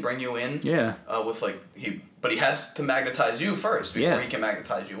forcefully bring you in. Yeah. With like but he has to magnetize you first before Yeah. he can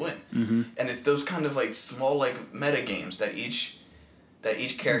magnetize you in. Mm-hmm. And it's those kind of like small like meta games that each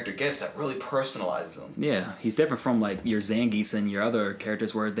character gets that really personalizes them. Yeah, he's different from like your Zangiefs and your other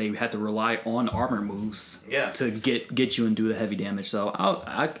characters where they had to rely on armor moves to get you and do the heavy damage. So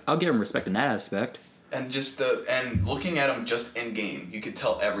I'll give him respect in that aspect. And and looking at him just in game, you could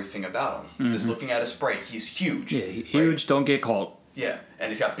tell everything about him. Just looking at his spray, he's huge. Yeah, huge. Right? Don't get caught. Yeah,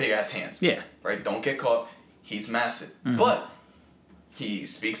 and he's got big ass hands. Yeah. Right. Don't get caught. He's massive, but he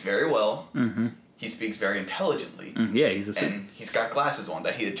speaks very well. Mm-hmm. He speaks very intelligently. Yeah, he's a and he's got glasses on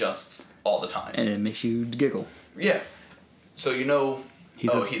that he adjusts all the time. and it makes you giggle. Yeah. So you know,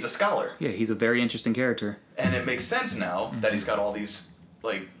 he's a scholar. Yeah, he's a very interesting character. And it makes sense now that he's got all these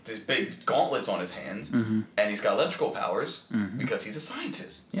big gauntlets on his hands, and he's got electrical powers because he's a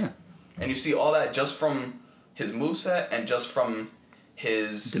scientist. Yeah. And you see all that just from his moveset and just from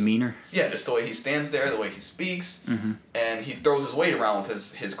his Demeanor. Yeah, just the way he stands there, the way he speaks, and he throws his weight around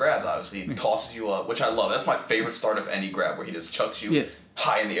with his grabs. Obviously, he tosses you up, which I love. That's my favorite start of any grab, where he just chucks you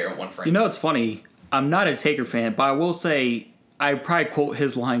high in the air in one frame. You know, it's funny. I'm not a Taker fan, but I will say I probably quote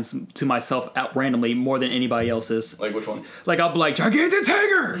his lines to myself out randomly more than anybody else's. Like which one? Like I'll be like, Gigantic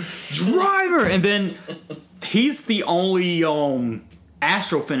Tiger, Driver, and then he's the only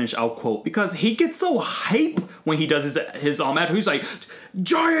Astro finish I'll quote because he gets so hype when he does his Astro. He's like,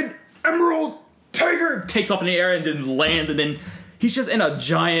 Giant Emerald Tiger, takes off in the air and then lands, and then he's just in a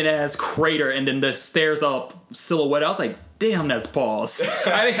giant ass crater and then the stairs up silhouette. I was like, damn, that's pause.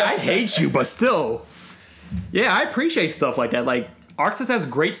 I hate you, but still. Yeah, I appreciate stuff like that. Like Arc Sys has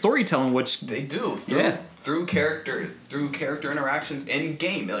great storytelling, which they do through character interactions in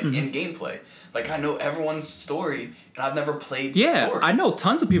game, like in gameplay. Like I know everyone's story, and I've never played. Yeah, before. I know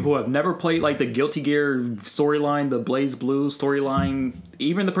tons of people who have never played like the Guilty Gear storyline, the Blaze Blue storyline,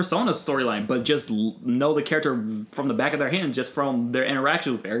 even the Persona storyline, but just know the character from the back of their hand, just from their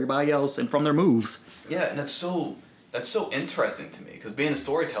interaction with everybody else and from their moves. Yeah, and it's so that's so interesting to me because being a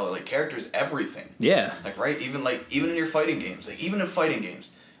storyteller, like character is everything. Yeah. Like right, even in your fighting games, like even in fighting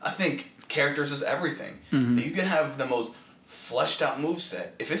games, I think characters is everything. You can have the most fleshed out moveset.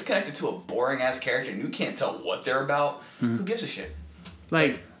 If it's connected to a boring ass character and you can't tell what they're about, who gives a shit?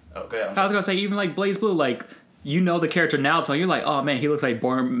 Like, Oh, go ahead. I was gonna say, even like Blaze Blue, like, you know the character now, so you're like, oh man, he looks like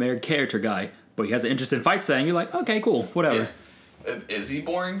boring main character guy, but he has an interesting fight setting. You're like, okay, cool, whatever. Yeah. Is he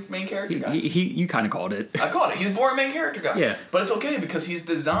boring main character guy? You kind of called it. I called it. He's boring main character guy. Yeah. But it's okay because he's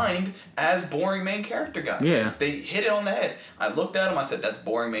designed as boring main character guy. Yeah. They hit it on the head. I looked at him. I said, "That's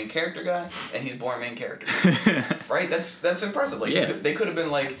boring main character guy," and he's boring main character. Right? That's impressive. Like Yeah. they could have been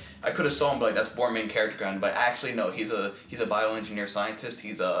like, I could have saw him be like, "That's boring main character guy," but actually no, he's a bioengineer scientist.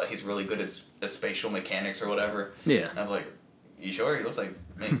 He's really good at spatial mechanics or whatever. Yeah. And I'm like, you sure? He looks like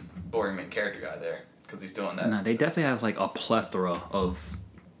boring main character guy there because he's doing that. Nah, they definitely have like a plethora of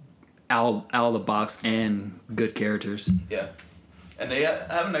out of the box and good characters. Yeah, and they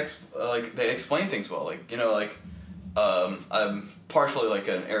have they explain things well. Like I'm partially like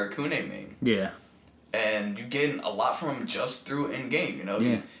an Arakune main, Yeah. and you gain a lot from him just through in game. You know,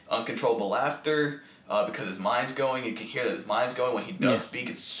 Yeah. Uncontrollable laughter because his mind's going. You can hear that his mind's going when he does Yeah. speak.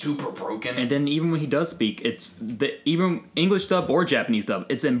 It's super broken. And then even when he does speak, it's even English dub or Japanese dub.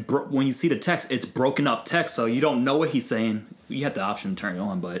 It's when you see the text, it's broken up text, so you don't know what he's saying. You have the option to turn it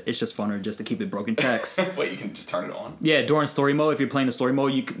on, but it's just funner just to keep it broken text. Wait, you can just turn it on? Yeah, during story mode, if you're playing the story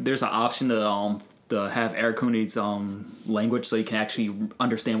mode, there's an option to have Arakune's language, so you can actually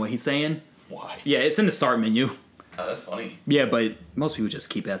understand what he's saying. Why? Yeah, it's in the start menu. Oh, that's funny. Yeah, but most people just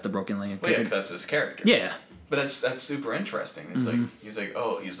keep it as the broken language. Well, yeah, 'cause that's his character. Yeah. But that's super interesting. It's like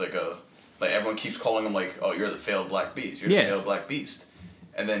everyone keeps calling him like, oh, you're the failed black beast. You're the failed black beast.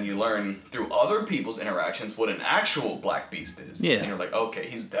 And then you learn through other people's interactions what an actual black beast is. Yeah. And you're like, okay,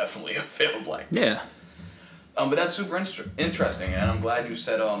 he's definitely a failed black beast. Yeah. But that's super interesting, and I'm glad you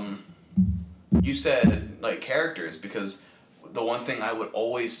said like characters, because the one thing I would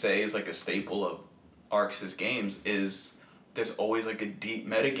always say is like a staple of Arx's games is there's always like a deep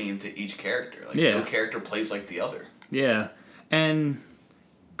metagame to each character. Like no character plays like the other. Yeah. And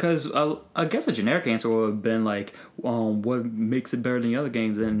because I guess a generic answer would have been like, what makes it better than the other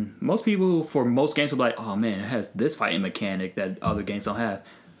games? And most people, for most games, would be like, oh man, it has this fighting mechanic that other games don't have.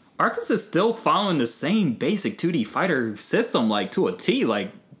 Arxis is still following the same basic 2D fighter system, like to a T.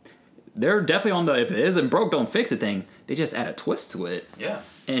 Like, they're definitely on the if it isn't broke, don't fix it thing. They just add a twist to it. Yeah.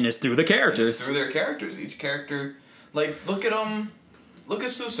 And it's through the characters. It's through their characters. Each character, like look at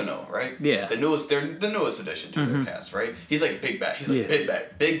Susanoo, right? Yeah. The newest addition to their cast, right? He's like big bad. He's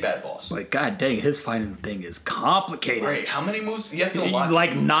like big bad boss. Like, god dang, his fighting thing is complicated. Right. How many moves you have to unlock?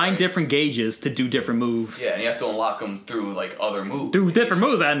 Like 9 different gauges to do different moves. Yeah, and you have to unlock them through like other moves. Through different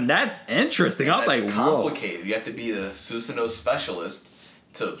moves, and that's interesting. I was like, whoa. Complicated. You have to be a Susanoo specialist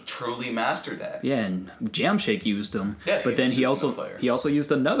to truly master that. Yeah, and Jamshake used him. Yeah, but then he's a Susanoo player. he also used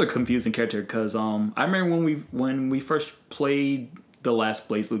another confusing character because I remember when we first played the last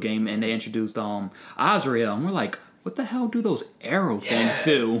Blaze Blue game and they introduced Azrael, and we're like, what the hell do those arrow things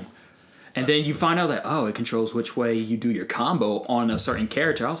do? And then you find out like, oh, it controls which way you do your combo on a certain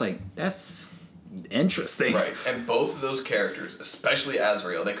character. I was like, that's interesting. Right, and both of those characters, especially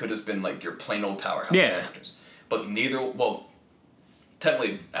Azrael, they could have been like your plain old powerhouse characters. But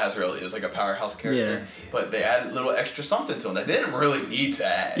technically Azrael is like a powerhouse character, but they added a little extra something to him that they didn't really need to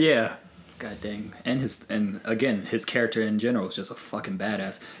add. Yeah. God dang. And again, his character in general is just a fucking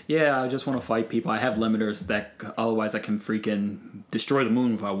badass. Yeah, I just want to fight people. I have limiters that otherwise I can freaking destroy the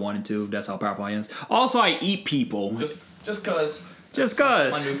moon if I wanted to. That's how powerful I am. Also, I eat people. Just cause. Just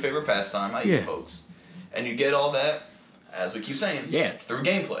cause. My new favorite pastime. I eat folks. And you get all that, as we keep saying, through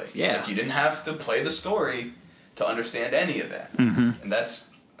gameplay. Yeah. Like, you didn't have to play the story to understand any of that. Mm-hmm. And that's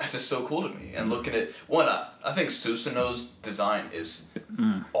just so cool to me. And looking at I think Susanoo's design is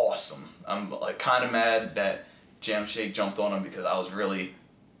awesome. I'm like kind of mad that Jamshake jumped on him because I was really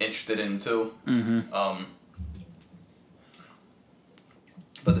interested in him too. Mm-hmm.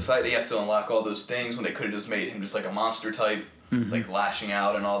 But the fact that you have to unlock all those things when they could have just made him just like a monster type, like lashing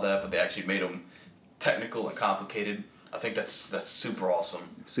out and all that, but they actually made him technical and complicated. I think that's super awesome.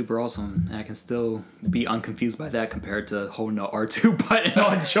 Super awesome. And I can still be unconfused by that compared to holding the R2 button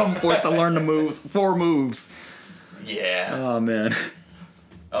on Jump Force to learn the 4 moves. Yeah. Oh, man.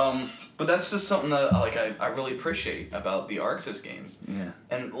 But that's just something that I really appreciate about the Arxis games. Yeah.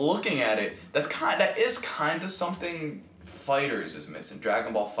 And looking at it, that is kind of something Fighters is missing.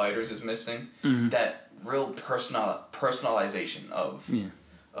 Dragon Ball Fighters is missing. Mm-hmm. That real personalization of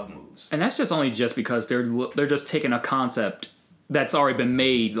moves. And that's just only just because they're just taking a concept that's already been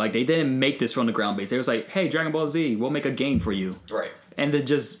made. Like, they didn't make this from the ground base. They was like, hey, Dragon Ball Z, we'll make a game for you. Right. And they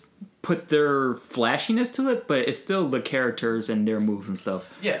just put their flashiness to it, but it's still the characters and their moves and stuff.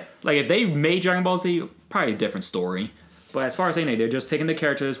 Yeah. Like, if they made Dragon Ball Z, probably a different story. But as far as they know, they're just taking the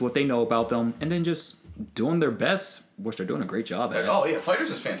characters, what they know about them, and then just doing their best, which they're doing a great job at. Oh, yeah.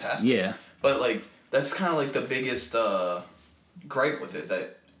 Fighters is fantastic. Yeah. But, like, that's kind of like the biggest gripe with it, is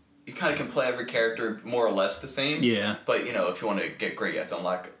that you kind of can play every character more or less the same. Yeah. But, you know, if you want to get great, you have to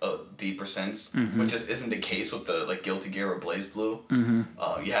unlock deeper sense, which just isn't the case with the, like, Guilty Gear or Blaze Blue.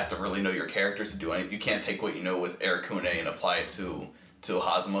 Mm-hmm. You have to really know your characters to do anything. You can't take what you know with Arakune and apply it to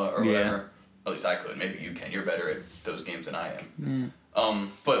Hazama or whatever. At least I could. Maybe you can. You're better at those games than I am.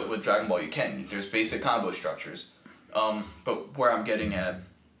 But with Dragon Ball, you can. There's basic combo structures. But where I'm getting at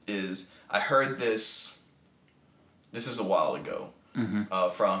is I heard this is a while ago,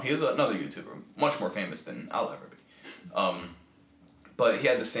 from, he was another YouTuber, much more famous than I'll ever be. But he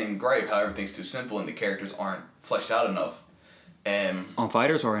had the same gripe, how everything's too simple and the characters aren't fleshed out enough. And On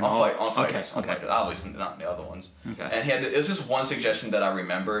Fighters or in all? on Fighters. Okay. Obviously not in the other ones. Okay. And it was just one suggestion that I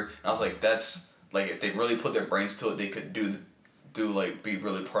remember, and I was like, that's, like, if they really put their brains to it, they could do like, be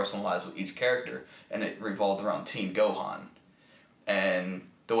really personalized with each character. And it revolved around Teen Gohan. And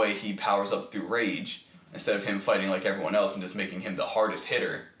the way he powers up through rage, instead of him fighting like everyone else and just making him the hardest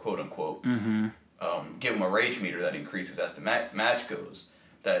hitter, quote unquote, give him a rage meter that increases as the match goes,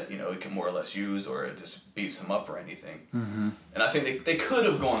 that, you know, it can more or less use, or it just beefs him up or anything. And I think they could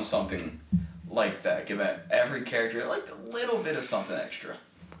have gone something like that, give every character like a little bit of something extra.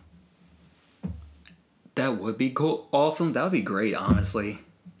 That would be cool. Awesome. That would be great, honestly.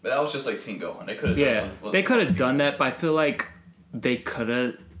 But that was just like Teen Gohan. They could have They could have done that, but I feel like they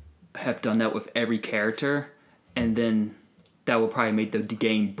could have done that with every character, and then that would probably make the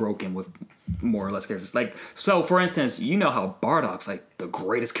game broken with more or less characters. Like, so for instance, you know how Bardock's like the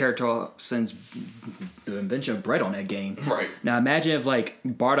greatest character since the invention of bread on that game. Right. Now imagine if like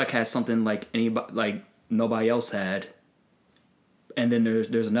Bardock has something like nobody else had, and then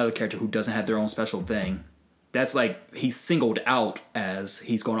there's another character who doesn't have their own special thing. That's like he's singled out as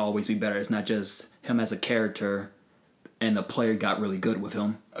he's going to always be better. It's not just him as a character, and the player got really good with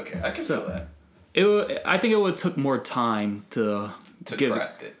him. Okay, I can feel that. I think it would took more time to give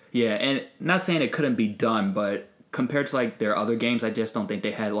craft it. Yeah, and not saying it couldn't be done, but compared to like their other games, I just don't think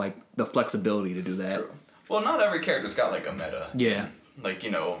they had like the flexibility to do that. True. Well, not every character's got like a meta. Yeah. Like,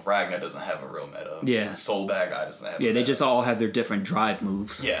 you know, Ragnar doesn't have a real meta. Yeah. Soul Bad Guy doesn't have a Yeah, meta. they just all have their different drive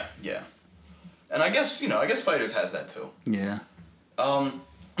moves. Yeah. And I guess Fighters has that too. Yeah.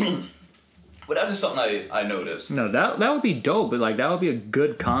 But that's just something I noticed. No, that would be dope, but like that would be a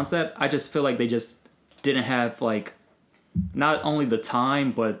good concept. I just feel like they just didn't have like not only the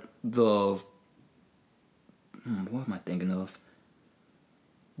time, but the what am I thinking of?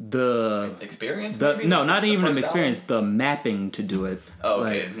 The experience? maybe? No, not even an experience. The mapping to do it. Oh,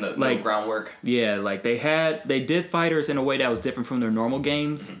 okay. Like, No groundwork. Yeah, like they did Fighters in a way that was different from their normal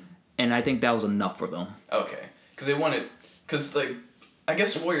games, and I think that was enough for them. Okay, because like I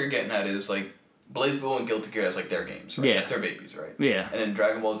guess what you're getting at is like Blaze Blue and Guilty Gear, that's like their games, right? Yeah. That's their babies, right? Yeah. And then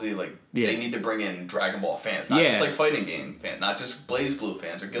Dragon Ball Z, like, Yeah. they need to bring in Dragon Ball fans. Not just, like, fighting game fans. Not just Blaze Blue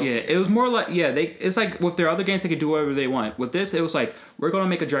fans or Guilty Gear. It was more like, it's like with their other games, they could do whatever they want. With this, it was like, we're going to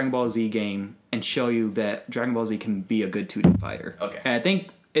make a Dragon Ball Z game and show you that Dragon Ball Z can be a good 2D fighter. Okay. And I think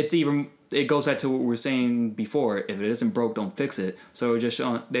it goes back to what we were saying before. If it isn't broke, don't fix it. So they were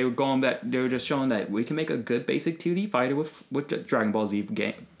just showing that we can make a good basic 2D fighter with the Dragon Ball Z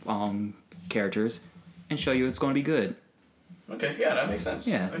game characters and show you it's going to be good. Okay, yeah, that makes sense.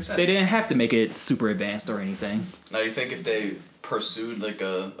 Yeah, that makes sense. They didn't have to make it super advanced or anything. Now, do you think if they pursued like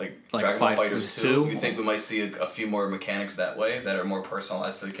Dragon Ball Fighters Fighters 2? you think we might see a few more mechanics that way that are more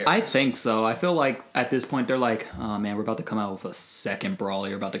personalized to the characters? I think so. I feel like at this point they're like, oh man, we're about to come out with a second Brawler.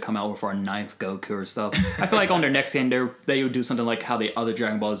 We're about to come out with our 9th Goku or stuff. I feel like on their next game they would do something like how the other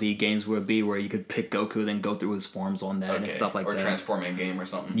Dragon Ball Z games would be, where you could pick Goku, then go through his forms on that and stuff like that. Or transform in game or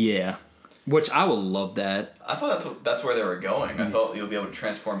something. Yeah. Which I would love that. I thought that's where they were going. I thought you'll be able to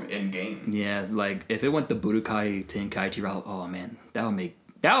transform in game. Yeah, like if it went the Budokai Tenkaichi route, oh man, that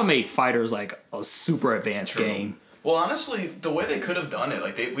would make Fighters like a super advanced game. Well, honestly, the way they could have done it,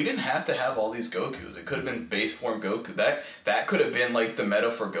 like we didn't have to have all these Gokus. It could have been base form Goku. That could have been like the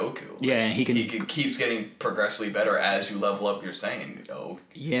meta for Goku. Yeah, and he keeps getting progressively better as you level up your Saiyan.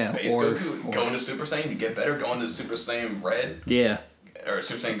 Yeah, base Goku, going to Super Saiyan, you get better. Going to Super Saiyan Red. Yeah. or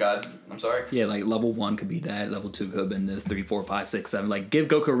Super Saiyan God. I'm sorry. Yeah, like level 1 could be that. Level 2 could have been this. 3, 4, 5, 6, 7. Like give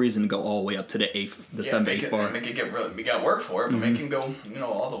Goku a reason to go all the way up to the 7th, 8th bar. Make it get really. We got work for it, but make him go,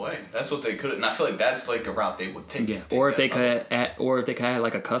 all the way. That's what they could. And I feel like that's like a route they would take. Yeah, or if they could add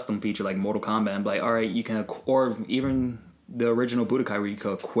like a custom feature like Mortal Kombat, and be like, all right, you can, or even the original Budokai where you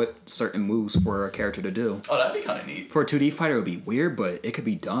could equip certain moves for a character to do. Oh, that'd be kind of neat. For a 2D fighter, it would be weird, but it could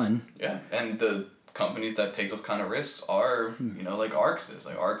be done. Yeah, and the companies that take those kind of risks are, like ArcSys.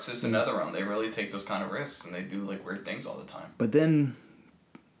 Like ArcSys and NetherRealm, they really take those kind of risks, and they do like weird things all the time. But then,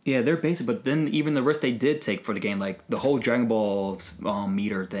 yeah, they're basic. But then even the risk they did take for the game, like the whole Dragon Ball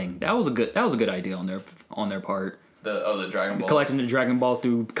meter thing, that was a good idea on their part. The Dragon Balls. Collecting the Dragon Balls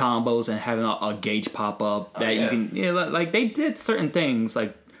through combos and having a gauge pop up that you can, like they did certain things.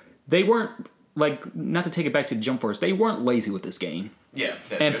 Like they weren't, like, not to take it back to Jump Force, they weren't lazy with this game. Yeah,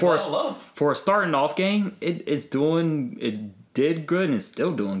 and for a starting off game, it did good and it's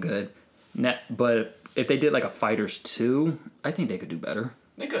still doing good. But if they did like a Fighters 2, I think they could do better.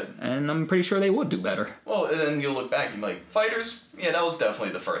 They could. And I'm pretty sure they would do better. Well, and then you'll look back and be like, Fighters, yeah, that was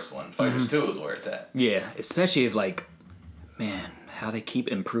definitely the first one. Fighters 2 is where it's at. Yeah, especially if, like, man, how they keep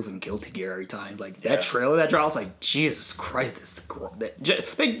improving Guilty Gear every time. Like, that trailer that dropped, I was like, Jesus Christ, they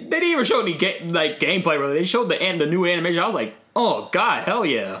didn't even show any gameplay, really. They showed the new animation. I was like, oh, God, hell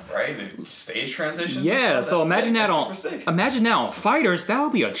yeah. Right? Stage transitions? Yeah, so imagine that on Fighters, that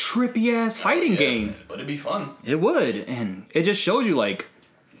would be a trippy-ass fighting game. But it'd be fun. It would, and it just shows you, like,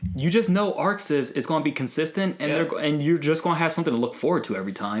 you just know ArcSys is going to be consistent, and you're just going to have something to look forward to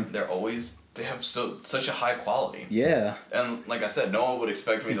every time. They have such a high quality. Yeah. And like I said, no one would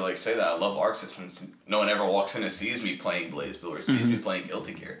expect me to like say that I love ArcSys since no one ever walks in and sees me playing BlazBlue or sees me playing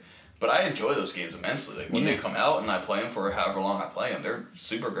Guilty Gear. But I enjoy those games immensely. Like when they come out and I play them for however long I play them, they're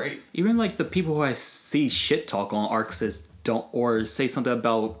super great. Even like the people who I see shit talk on ArcSys don't, or say something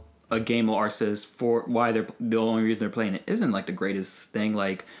about a game of ArcSys for why they're the only reason they're playing it isn't like the greatest thing.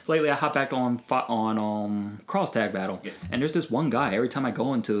 Like lately, I hop back on Cross Tag Battle, and there's this one guy. Every time I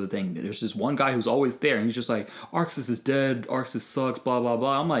go into the thing, there's this one guy who's always there, and he's just like, ArcSys is dead, ArcSys sucks, blah blah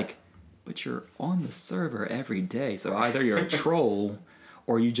blah. I'm like, but you're on the server every day, so either you're a troll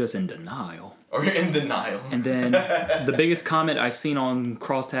or you just in denial. Or you're in denial. And then the biggest comment I've seen on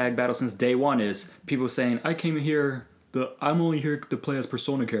Cross Tag Battle since day one is people saying, I came here. I'm only here to play as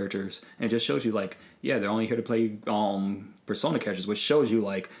Persona characters. And it just shows you, like, yeah, they're only here to play Persona characters, which shows you,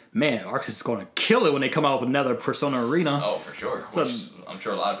 like, man, ArcSys is going to kill it when they come out with another Persona Arena. Oh, for sure. So, which I'm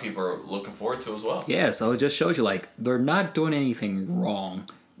sure a lot of people are looking forward to as well. Yeah, so it just shows you, like, they're not doing anything wrong.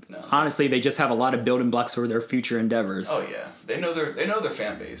 No. Honestly, they just have a lot of building blocks for their future endeavors. Oh yeah, they know their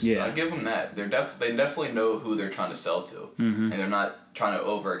fan base. Yeah, I give them that. They definitely know who they're trying to sell to, and they're not trying to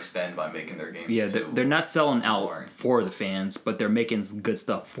overextend by making their games. Yeah, they're not selling out for the fans, but they're making good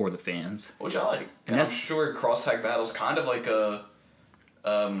stuff for the fans, which I like. And I'm sure Cross Tag Battle's kind of like a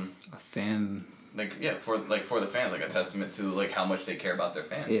fan. Like for the fans, like a testament to like how much they care about their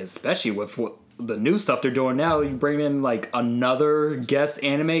fans. Yeah, especially with the new stuff they're doing now. You bring in like another guest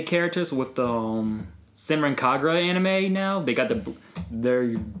anime characters with the Senran Kagura anime now.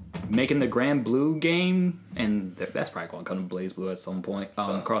 They're making the Grand Blue game, and that's probably going to come to BlazBlue at some point.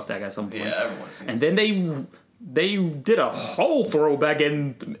 Cross Tag at some point. Yeah, everyone's seen. And then they did a whole throwback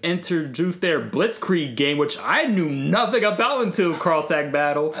and introduced their Blitzkrieg game, which I knew nothing about until Cross Tag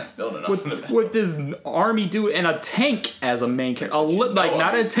Battle. I still don't know nothing about. With this army dude and a tank as a main character.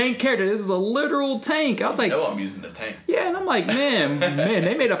 Not a tank character. This is a literal tank. I was like, I'm using the tank. Yeah, and I'm like, man,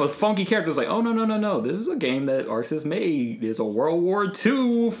 they made up a funky character. It's like, oh, no. This is a game that ArcSys made. It's a World War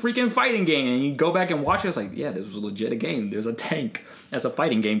II freaking fighting game. And you go back and watch it. It's like, yeah, this was legit a game. There's a tank as a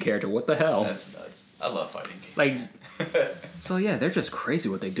fighting game character. What the hell? That's nuts. I love fighting games. Like, so yeah, they're just crazy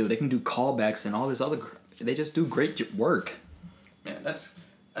what they do. They can do callbacks and all this other. They just do great work. Man, that's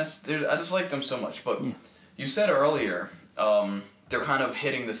dude. I just like them so much. But you said earlier, they're kind of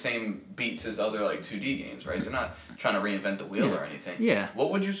hitting the same beats as other like 2D games, right? They're not trying to reinvent the wheel or anything. Yeah. What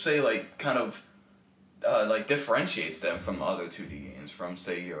would you say like kind of like differentiates them from other 2D games? From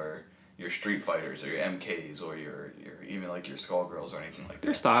say your Street Fighters or your MKs or your even like your Skullgirls or anything like that.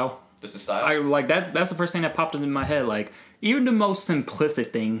 Their style. Just the style? I like that. That's the first thing that popped into my head. Like, even the most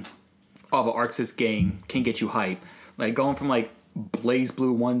simplistic thing of an ArcSys game can get you hype. Like, going from, like,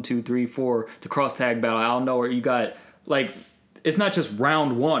 BlazBlue 1, 2, 3, 4 to Cross Tag Battle out of nowhere, you got, like, it's not just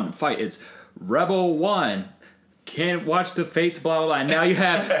round one fight. It's Rebel 1. Can't watch the fates, blah, blah, blah. And now you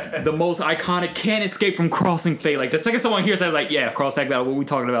have the most iconic can't escape from crossing fate. Like, the second someone hears that, like, yeah, Cross Tag Battle, what are we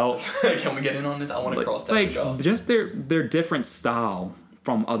talking about? Can we get in on this? I want to cross tag like, just their different style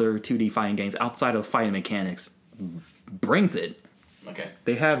from other 2D fighting games outside of fighting mechanics brings it. Okay.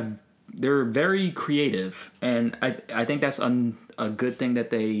 They're very creative, and I think that's a good thing that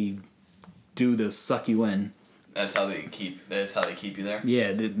they do to suck you in. That's how they keep you there.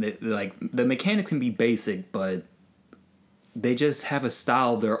 Yeah, like the mechanics can be basic, but they just have a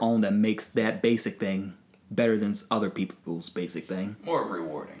style of their own that makes that basic thing better than other people's basic thing. More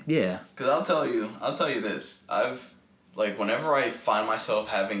rewarding. Yeah. Because I'll tell you this. I've like whenever I find myself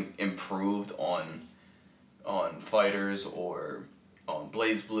having improved on fighters or on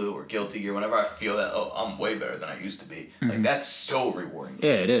Blaze Blue or Guilty Gear, whenever I feel that I'm way better than I used to be, like that's so rewarding.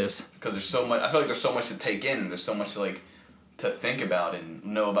 Yeah, it is. Because there's so much. I feel like there's so much to take in, and there's so much to think about and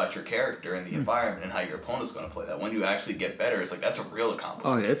know about your character and the environment and how your opponent's going to play that. When you actually get better, it's like that's a real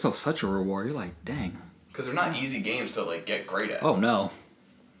accomplishment. Oh, yeah, it's such a reward. You're like, dang. Because they're not easy games to like get great at. Oh no.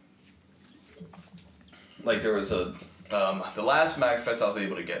 Like there was the last MagFest I was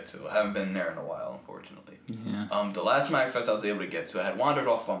able to get to. I haven't been there in a while, unfortunately. Yeah. The last MagFest I was able to get to, I had wandered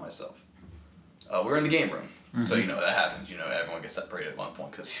off by myself. We were in the game room, so you know that happens. You know, everyone gets separated at one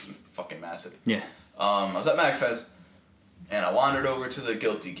point because it's fucking massive. Yeah. I was at MagFest, and I wandered over to the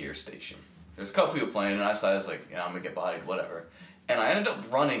Guilty Gear station. There's a couple people playing, and I decided, like, I'm gonna get bodied, whatever. And I ended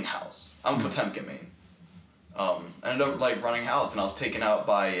up running house. I'm a Potemkin main. I ended up like running house, and I was taken out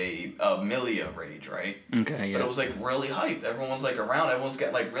by a Milia rage, right? Okay, yeah. But it was like really hyped. Everyone was like around. Everyone's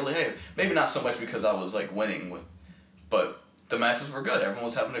getting like really hyped. Maybe not so much because I was like winning, but the matches were good. Everyone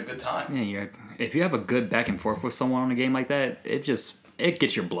was having a good time. Yeah, if you have a good back and forth with someone on a game like that, it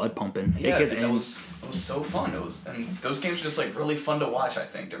gets your blood pumping. Yeah, it was so fun. And those games are just like really fun to watch. I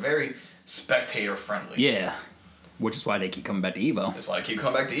think they're very spectator friendly. Yeah. Which is why they keep coming back to Evo. That's why I keep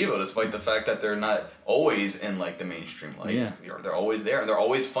coming back to Evo, despite the fact that they're not always in like the mainstream light. Yeah. They're always there, and they're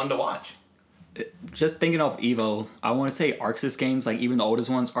always fun to watch. Just thinking of Evo, I want to say Arxis games, like even the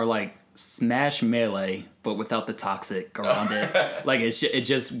oldest ones, are like Smash Melee, but without the toxic around it. Like it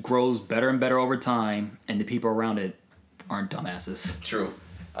just grows better and better over time, and the people around it aren't dumbasses. True.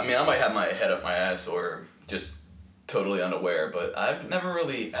 I mean, I might have my head up my ass or just totally unaware, but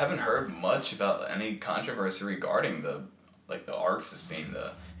haven't heard much about any controversy regarding the Arxis scene,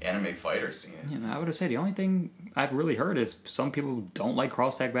 the anime fighter scene. Yeah, I would say the only thing I've really heard is some people don't like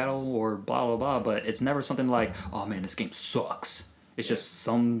cross tag battle or blah blah blah, but it's never something like, oh man, this game sucks. It's just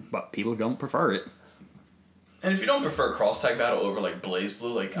but people don't prefer it. And if you don't prefer cross tag battle over like Blaze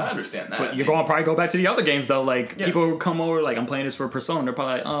Blue, like I understand that. But you're gonna probably go back to the other games though. Like people who come over, like I'm playing this for Persona, they're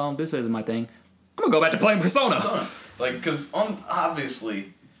probably like, this isn't my thing. I'm gonna go back to playing Persona. Like, because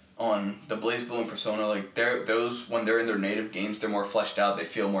obviously on the Blaze Blue and Persona, like when they're in their native games, they're more fleshed out. They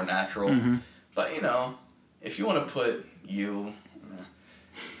feel more natural. Mm-hmm. But you know, if you want to put you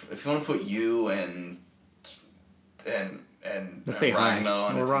and let's say Ragno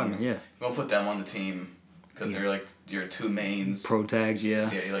on the Ragno, team, yeah, you want to put them on the team because they're like your two mains. Pro tags, yeah.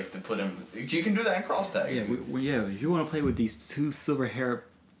 Yeah, you like to put them. You can do that in cross tag. Yeah, you want to play with these two silver hair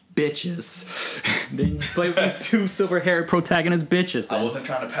bitches. Then you play with these two silver-haired protagonist bitches. Then. I wasn't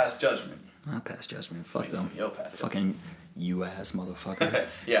trying to pass judgment. Not pass judgment. Fuck them. Yo, pass fucking you ass motherfucker.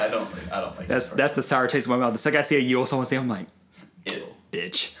 Yeah, I don't like. That's the sour taste in my mouth. The second I see a you or someone say, I'm like, ew,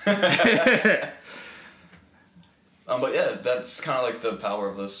 bitch. But yeah, that's kind of like the power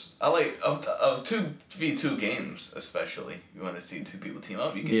of this. I like of 2v2 games, especially. You want to see two people team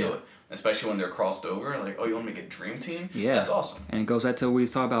up, you can do it. Especially when they're crossed over, like, oh, you want to make a dream team? Yeah. That's awesome. And it goes back to what we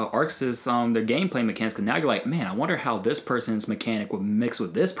was talking about Arxis, their gameplay mechanics, because now you're like, man, I wonder how this person's mechanic would mix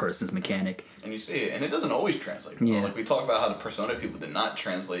with this person's mechanic. And you see it, and it doesn't always translate well. Yeah. Like, we talked about how the Persona people did not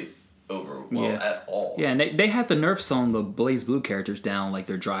translate over well at all. Yeah, and they had the nerfs on the Blaze Blue characters down, like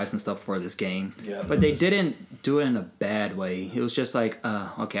their drives and stuff for this game. Yeah. But they didn't do it in a bad way. It was just like,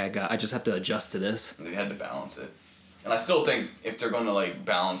 okay, I just have to adjust to this. They had to balance it. And I still think if they're going to like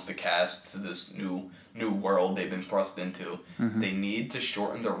balance the cast to this new world they've been thrust into, they need to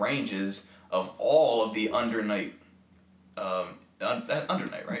shorten the ranges of all of the Undernight,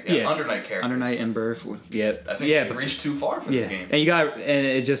 Undernight, right? Yeah, Undernight characters. Undernight and Birth. Yeah. I think they reached too far for this game. And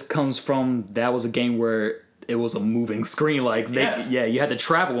it just comes from that was a game where it was a moving screen. Like you had to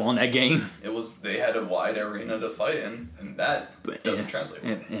travel on that game. They had a wide arena to fight in, and that doesn't translate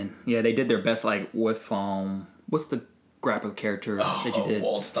well. And they did their best, like with what's the grapple character that you did?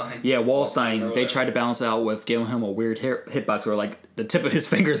 Waldstein. Yeah, Waldstein. They tried to balance it out with giving him a weird hitbox where like the tip of his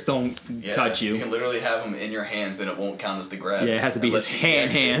fingers don't touch you. You can literally have him in your hands and it won't count as the grab. Yeah, it has to be his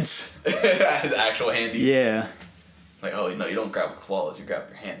hands. His actual handies. Yeah. Like, oh no, you don't grab claws, you grab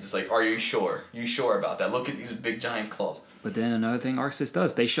your hands. It's like, are you sure? You sure about that? Look at these big giant claws. But then another thing Arxis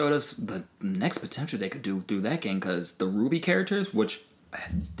does, they showed us the next potential they could do through that game, because the Ruby characters, which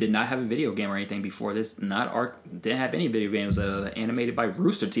did not have a video game or anything before this. Didn't have any video games animated by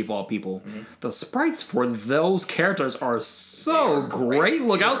Rooster Teeth of all people. The sprites for those characters are so great.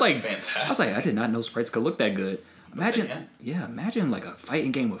 Look, I was like, fantastic. I did not know sprites could look that good. Imagine like a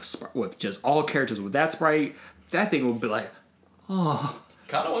fighting game with just all characters with that sprite. That thing would be like, oh.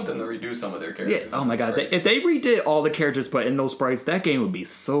 Kind of want them to redo some of their characters. Yeah. Oh my god. If they redid all the characters but in those sprites, that game would be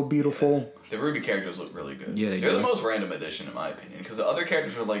so beautiful. The Ruby characters look really good. Yeah, they're the most random addition in my opinion because the other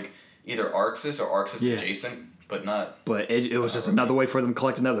characters are like either Arxis or Arxis adjacent, but not. But it was just another way for them to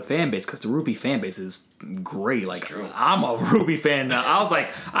collect another fan base because the Ruby fan base is great. Like I'm a Ruby fan now. I was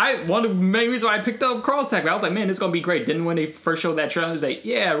like, one of the main reasons why I picked up Cross Tag. I was like, man, this is gonna be great. Then when they first showed that trailer, I was like,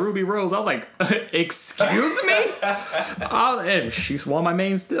 yeah, Ruby Rose. I was like, excuse me. And she's one of my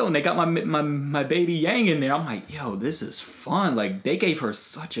mains still, and they got my baby Yang in there. I'm like, yo, this is fun. Like they gave her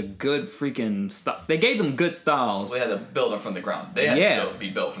such a good freaking stuff. They gave them good styles. They had to build them from the ground. They had to be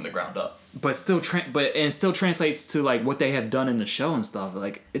built from the ground up. But still, still translates to like what they have done in the show and stuff.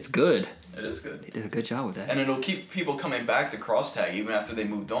 Like it's good. It is good. They did a good job with that. And it'll keep people coming back to Cross Tag even after they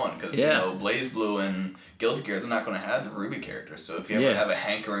moved on because you know Blaze Blue and Guilty Gear they're not going to have the Ruby characters. So if you ever have a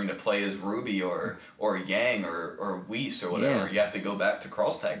hankering to play as Ruby or Yang or Whis or whatever, you have to go back to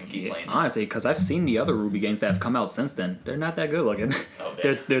Cross Tag and keep playing. Honestly, because I've seen the other Ruby games that have come out since then. They're not that good looking.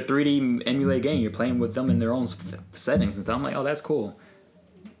 Okay. They're 3D emulate game. You're playing with them in their own settings and stuff. I'm like, oh, that's cool.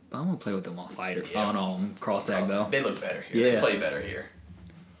 But I'm gonna play with them on Fighter on Cross Tag though. They look better here. They play better here.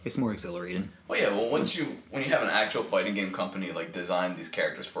 It's more exhilarating. Well, when you have an actual fighting game company like design these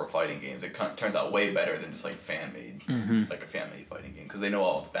characters for fighting games, it turns out way better than just like fan made, like a fan made fighting game because they know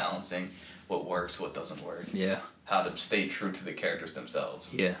all of balancing, what works, what doesn't work. Yeah. How to stay true to the characters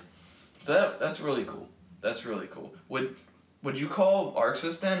themselves. Yeah. So that's really cool. That's really cool. Would you call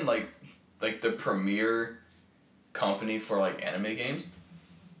Arxis then like the premier company for like anime games?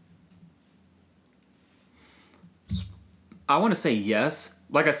 I want to say yes.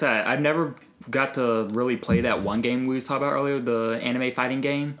 Like I said, I've never got to really play that one game we was talking about earlier, the anime fighting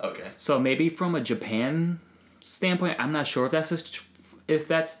game. Okay. So maybe from a Japan standpoint, I'm not sure if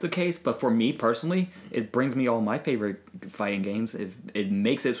that's the case. But for me personally, it brings me all my favorite fighting games. It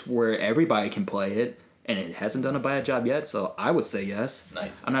makes it where everybody can play it, and it hasn't done a bad job yet. So I would say yes.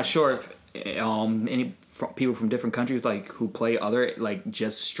 Nice. I'm not sure if any people from different countries like who play other like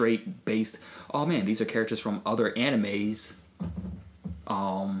just straight based. Oh man, these are characters from other animes.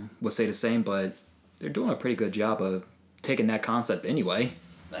 Would say the same, but they're doing a pretty good job of taking that concept anyway.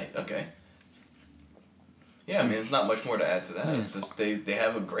 Nice. Okay. Yeah, I mean, there's not much more to add to that. Yeah. It's just they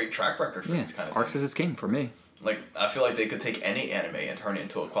have a great track record for these kind of Arxis things. is king for me. Like, I feel like they could take any anime and turn it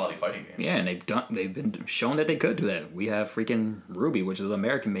into a quality fighting game. Yeah, and they've been shown that they could do that. We have freaking Ruby, which is an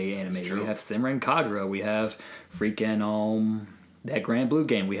American-made anime. True. We have Senran Kagura. We have freaking that Grand Blue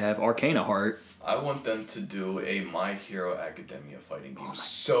game. We have Arcana Heart. I want them to do a My Hero Academia fighting game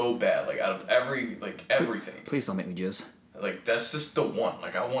so bad. Like, out of everything. Please don't make me jizz. Like, that's just the one.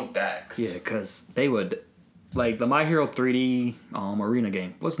 Like, I want that. Yeah, because they would... Like, the My Hero 3D arena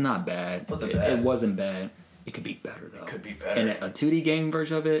game was not bad. It wasn't bad. It could be better, though. It could be better. And a 2D game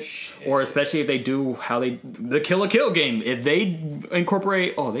version of it. Shit. Or especially if they do the Kill la Kill game. If they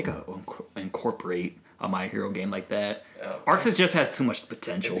incorporate... Oh, they got to incorporate a My Hero game like that. Arxis just has too much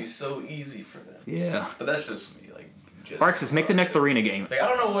potential. It'd be so easy for them. Yeah. But that's just me. Like, Arxis, make the next arena game. Like, I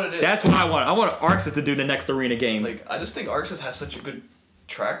don't know what it is. That's what I want. I want Arxis to do the next arena game. Like, I just think Arxis has such a good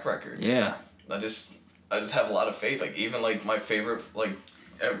track record. Yeah. I just have a lot of faith. Like, even, like, my favorite, like,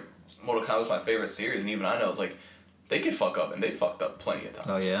 Mortal Kombat's my favorite series, and even I know, it's like, they could fuck up, and they fucked up plenty of times.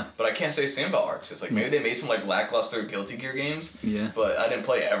 Oh, yeah. But I can't say the same about Arxis. Like, maybe they made some, like, lackluster Guilty Gear games. Yeah. But I didn't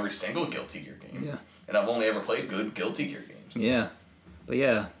play every single Guilty Gear game. Yeah. And I've only ever played good Guilty Gear games. Yeah. But,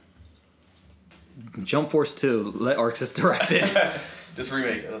 yeah. Jump Force 2, let Arxis direct it. Just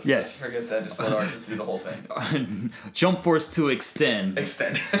remake it. Let's forget that. Just let Arxis do the whole thing. Jump Force 2 Extend.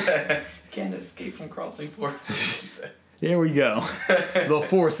 Can't escape from crossing force. She said. There we go. The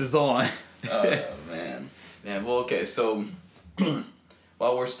force is on. Oh, man. Yeah, well, okay, so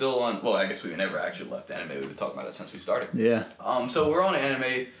while we're still on... Well, I guess we've never actually left anime. We've been talking about it since we started. Yeah. So we're on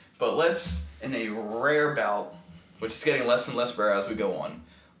anime, but let's, in a rare bout, which is getting less and less rare as we go on,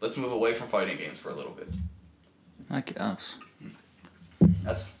 let's move away from fighting games for a little bit. I guess.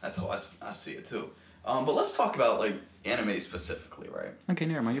 That's how I see it, too. But let's talk about, like, anime specifically, right? Okay,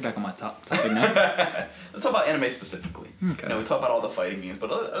 never mind. You're back on my topic now. Let's talk about anime specifically. Okay. You know, we talk about all the fighting games,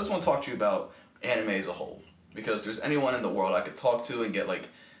 but I just want to talk to you about anime as a whole. Because if there's anyone in the world I could talk to and get, like,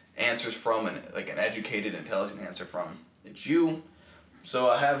 answers from, and like an educated, intelligent answer from, it's you. So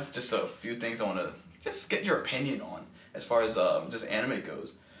I have just a few things I want to just get your opinion on. as far as just anime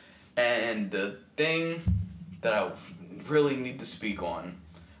goes. And the thing that I really need to speak on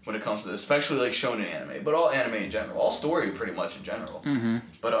when it comes to, especially like shonen anime, but all anime in general, all story pretty much in general,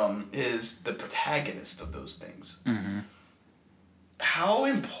 but is the protagonist of those things. How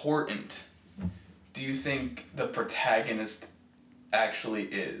important do you think the protagonist actually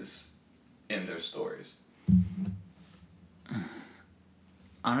is in their stories?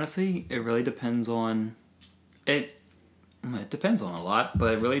 Honestly, it really depends on it. It depends on a lot,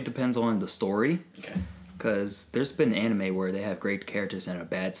 but it really depends on the story. Okay. Because there's been anime where they have great characters and a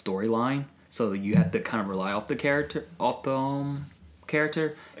bad storyline, so you have to kind of rely off the character,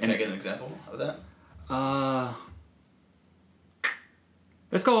 character. Can I get an example of that?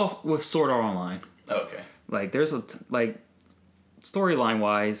 Let's go off with Sword Art Online. Okay. Like, there's storyline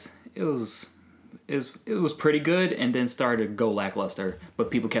wise, it was pretty good, and then started to go lackluster.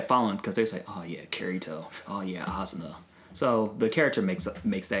 But people kept following because they say, "Oh yeah, Kirito. Oh yeah, Asuna." So the character makes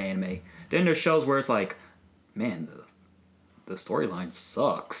that anime. Then there's shows where it's like, man, the storyline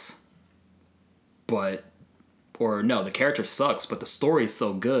sucks. The character sucks, but the story is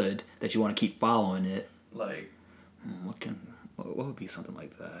so good that you want to keep following it. Like, what would be something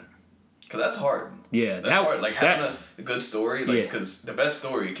like that? Because that's hard. Yeah, that's hard. Like, having a good story, like, because the best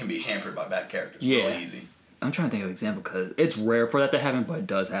story can be hampered by bad characters. Yeah. Really easy. I'm trying to think of an example because it's rare for that to happen, but it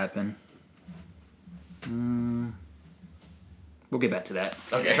does happen. We'll get back to that.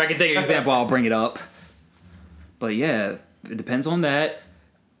 Okay. If I can think of an example, I'll bring it up. But yeah, it depends on that.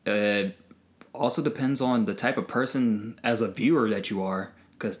 Also depends on the type of person as a viewer that you are.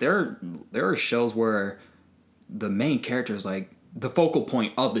 Because there are shows where the main character is like the focal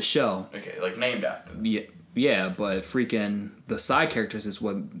point of the show. Okay, like named after. Yeah, but freaking the side characters is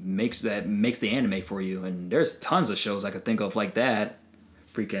what makes the anime for you. And there's tons of shows I could think of like that.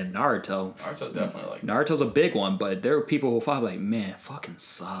 Freaking Naruto. Naruto's definitely like... Naruto's a big one, but there are people who thought like, man, fucking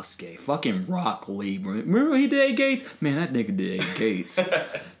Sasuke, fucking Rock Lee. Remember he did 8 Gates? Man, that nigga did 8 Gates.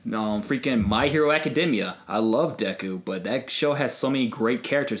 Freaking My Hero Academia. I love Deku, but that show has so many great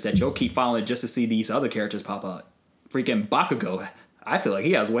characters that you'll keep following just to see these other characters pop up. Freaking Bakugo. I feel like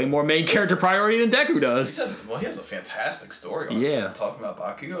he has way more main character priority than Deku does. He has a fantastic story arc. Yeah. Talking about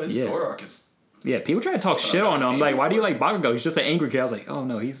Bakugo, his story arc is... Yeah, people try to talk shit on him. Like, why do you like Bakugo? He's just an angry kid. I was like, oh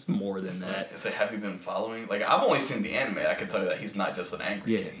no, he's more than that. It's like, have you been following? Like, I've only seen the anime. I can tell you that he's not just an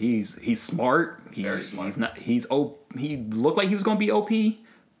angry kid. He's smart. Very smart. He looked like he was gonna be OP,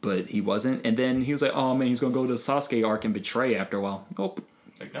 but he wasn't. And then he was like, oh man, he's gonna go to the Sasuke arc and betray after a while. Nope.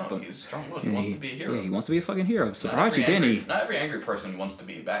 Like, no, he's strong-willed. He wants to be a hero. Yeah, he wants to be a fucking hero. Surprised you, didn't he? Not every angry person wants to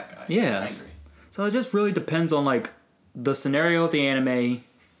be a bad guy. Yes. So it just really depends on like the scenario of the anime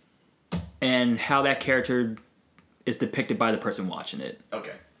and how that character is depicted by the person watching it.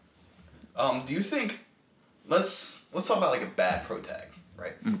 Okay. Do you think... Let's talk about like a bad protag,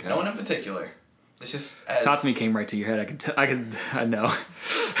 right? Okay. No one in particular. It's just... Tatsumi came right to your head. I know.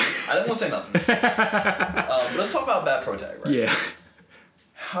 I didn't want to say nothing. But let's talk about bad protag, right? Yeah.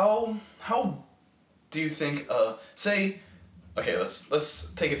 How do you think... say... Okay,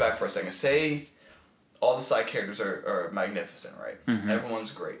 let's take it back for a second. Say... all the side characters are magnificent, right? Mm-hmm.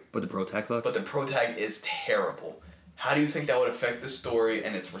 Everyone's great. But the protag sucks? But the protag is terrible. How do you think that would affect the story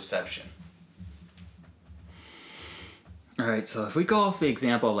and its reception? Alright, so if we go off the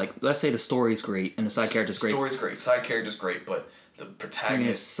example, like, let's say the story's great and the side character's great. The story's great, side character's great, but the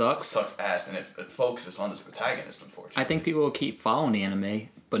protagonist sucks ass, and it focuses on this protagonist, unfortunately. I think people will keep following the anime,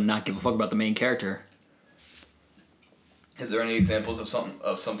 but not give a fuck about the main character. Is there any examples of some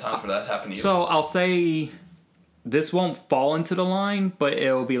times where that happened to you? So I'll say this won't fall into the line, but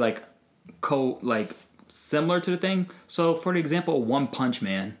it'll be like similar to the thing. So for the example, One Punch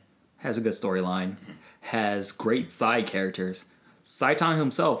Man has a good storyline, has great side characters. Saitama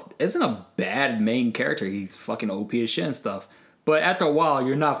himself isn't a bad main character. He's fucking OP as shit and stuff. But after a while,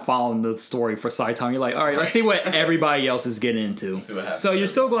 you're not following the story for Saitama. You're like, all right, let's see what everybody else is getting into. See what happens. So you're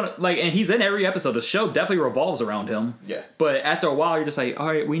still going to, like, and he's in every episode. The show definitely revolves around him. Yeah. But after a while, you're just like, all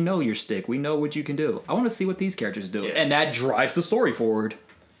right, we know your stick. We know what you can do. I want to see what these characters do. Yeah. And that drives the story forward.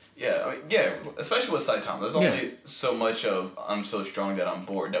 Yeah, especially with Saitama. There's only so much of I'm so strong that I'm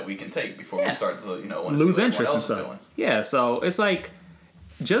bored that we can take before we start to, want to lose see what interest and else is stuff. doing. Yeah, so it's like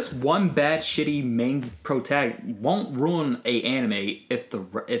just one bad shitty main protag won't ruin a anime if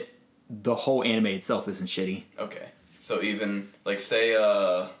the whole anime itself isn't shitty. Okay. So even like say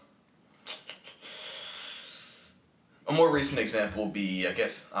a more recent example would be, I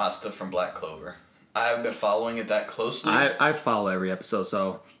guess, Asta from Black Clover. I haven't been following it that closely. I follow every episode,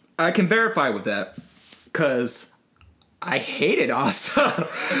 so I can verify with that because I hated Asa.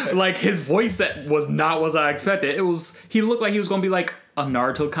 Like, his voice was not what I expected. He looked like he was gonna be like a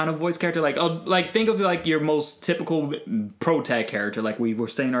Naruto kind of voice character. Like think of like your most typical pro tag character, like we were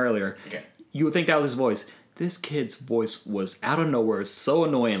saying earlier. Okay. You would think that was his voice. This kid's voice was out of nowhere, so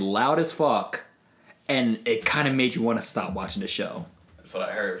annoying, loud as fuck, and it kind of made you want to stop watching the show. That's what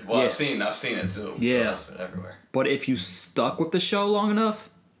I heard. Well, Yeah. I've seen it too. Yeah. That's everywhere. But if you stuck with the show long enough,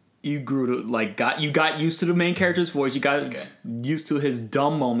 you grew to got used to the main character's voice. You got used to his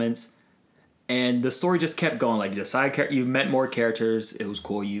dumb moments, and the story just kept going. Like the side character, you met more characters. It was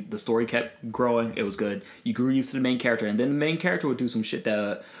cool. The story kept growing. It was good. You grew used to the main character, and then the main character would do some shit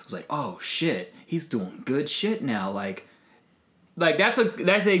that was like, oh shit, he's doing good shit now. Like that's an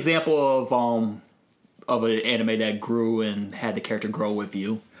example of an anime that grew and had the character grow with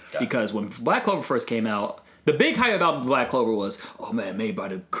you. Because when Black Clover first came out, the big hype about Black Clover was, oh man, made by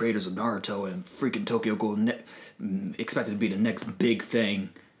the creators of Naruto and freaking Tokyo Ghoul, expected to be the next big thing.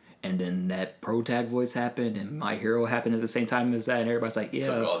 And then that pro tag voice happened, and My Hero happened at the same time as that, and everybody's like, yeah.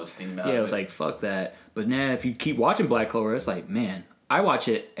 Took all the steam out yeah, of it was like, fuck that. But now if you keep watching Black Clover, it's like, man, I watch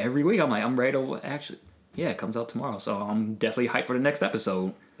it every week. I'm like, I'm ready to actually, yeah, it comes out tomorrow, so I'm definitely hyped for the next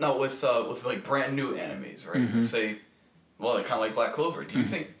episode. No, with like brand new animes, right? Mm-hmm. Say, well, kind of like Black Clover. Do you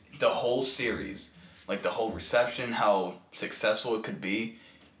think the whole series, like the whole reception, how successful it could be,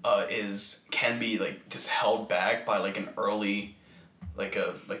 can be like just held back by like an early, like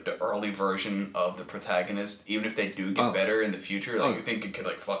the early version of the protagonist, even if they do get better in the future? Like you think it could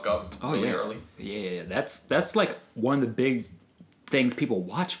like fuck up really early? Yeah, that's like one of the big things people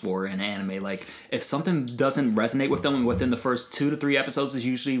watch for in anime. Like if something doesn't resonate with them within the first 2 to 3 episodes is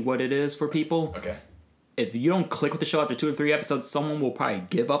usually what it is for people. Okay. If you don't click with the show after 2 or 3 episodes, someone will probably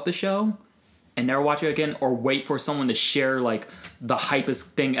give up the show and never watch it again, or wait for someone to share like the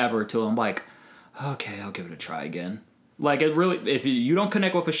hypest thing ever to them. Like, okay, I'll give it a try again. Like it really, if you don't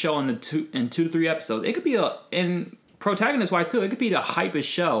connect with a show in 2 to 3 episodes, it could be in protagonist wise too. It could be the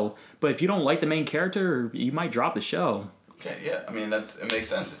hypest show, but if you don't like the main character, you might drop the show. Okay, yeah. I mean, it makes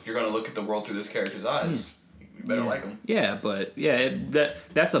sense. If you're gonna look at the world through this character's eyes, you better like them. Yeah, but yeah,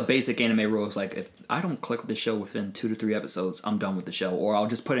 that's a basic anime rule. It's like if I don't click with the show within 2 to 3 episodes, I'm done with the show, or I'll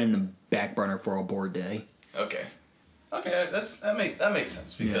just put it in the back burner for a bored day. Okay, that makes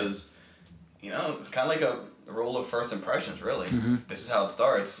sense because you know it's kind of like a rule of first impressions. Really, this is how it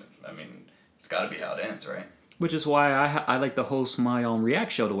starts. I mean, it's got to be how it ends, right? Which is why I like to host my own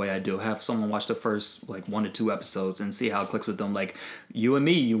react show the way I do. Have someone watch the first like 1 to 2 episodes and see how it clicks with them. Like you and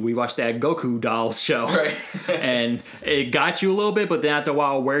me, we watched that Goku Dolls show, right? And it got you a little bit, but then after a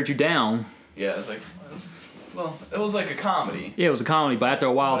while, it weared you down. Yeah, it was like a comedy. Yeah, it was a comedy, but after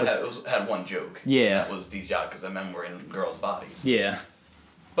a while, it had one joke. Yeah, that was these Yakuza men were in girls' bodies. Yeah,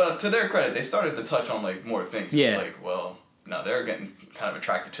 but to their credit, they started to touch on like more things. Yeah, it's like well, no, they're getting kind of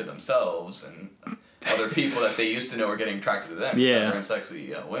attracted to themselves and. Other people that they used to know are getting attracted to them. Yeah. They're in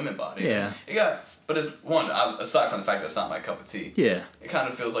sexy women bodies. Yeah. But it's one, aside from the fact that it's not my cup of tea. Yeah. It kind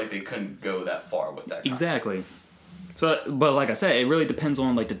of feels like they couldn't go that far with that concept. Exactly. So, but like I said, it really depends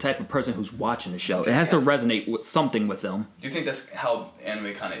on like the type of person who's watching the show. Okay, it has to resonate with something with them. Do you think that's how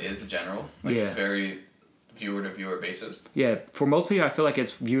anime kind of is in general? Like it's very viewer to viewer basis? Yeah. For most people, I feel like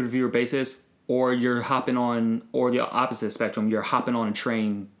it's viewer to viewer basis, or you're hopping on, or the opposite spectrum, you're hopping on a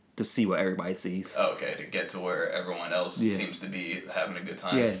train to see what everybody sees. Oh, okay, to get to where everyone else seems to be having a good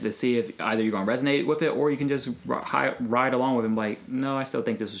time. Yeah, to see if either you're going to resonate with it or you can just ride along with them like, no, I still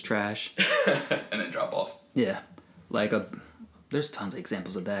think this is trash. And then drop off. Yeah. Like, there's tons of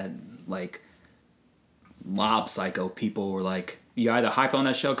examples of that. Like, Mob Psycho people were like, you either hype on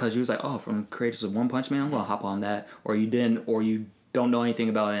that show because you was like, oh, from the creators of One Punch Man, I'm going to hop on that. Or you didn't, or you don't know anything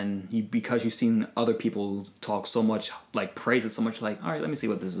about it, and because you've seen other people talk so much, like praise it so much, like, all right, let me see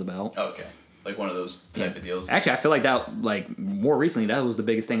what this is about. Okay, like one of those type of deals. Actually, I feel like that, like more recently, that was the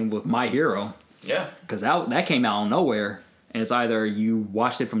biggest thing with My Hero. Yeah, because that came out of nowhere, and it's either you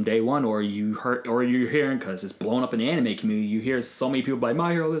watched it from day one, or you heard, or you're hearing because it's blown up in the anime community. You hear so many people like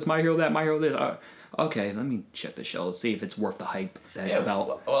My Hero this, My Hero that, My Hero this. Okay, let me check the show, see if it's worth the hype that it's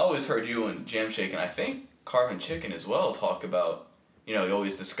about. Well, I always heard you and Jam Shake, and I think Carvin Chicken as well talk about. You know, you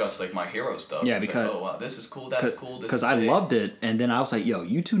always discuss like My Hero stuff. Yeah, it's because like, oh wow, this is cool, that's cool. Because I loved it, and then I was like, yo,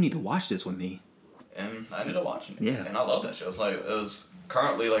 you two need to watch this with me. And I ended up watching it. Yeah, and I love that show. It was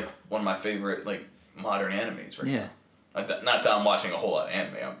currently like one of my favorite like modern animes right now. Like that, not that I'm watching a whole lot of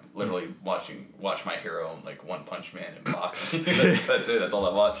anime. I'm literally watch My Hero, like One Punch Man and boxing. that's it. That's all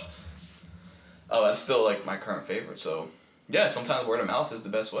I watch. Oh, that's still like my current favorite. So yeah, sometimes word of mouth is the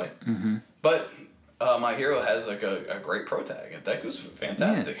best way. Mm-hmm. But. My Hero has like a great pro tag, and Deku's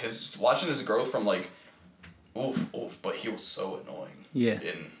fantastic. Watching his growth from like Oof, but he was so annoying. Yeah.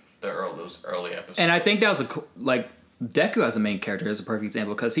 In those early episodes. And I think that was Deku as a main character is a perfect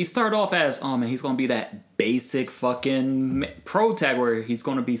example because he started off as, oh man, he's going to be that basic fucking pro tag where he's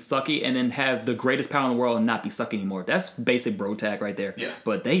going to be sucky and then have the greatest power in the world and not be sucky anymore. That's basic bro tag right there. Yeah.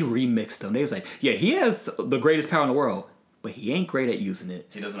 But they remixed him. They was like, yeah, he has the greatest power in the world, but he ain't great at using it.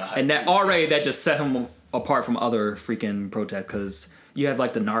 He doesn't know how and to that use it. already, that just set him apart from other freaking pro tag because you have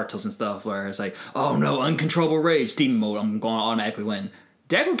like the Naruto's and stuff where it's like, oh no, uncontrollable rage, demon mode, I'm going to automatically win.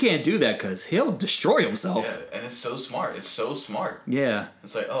 Deku can't do that because he'll destroy himself. Yeah, and it's so smart. It's so smart. Yeah.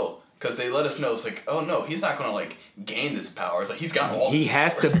 It's like, because they let us know, it's like, oh no, he's not going to like gain this power. It's like, he's got all He this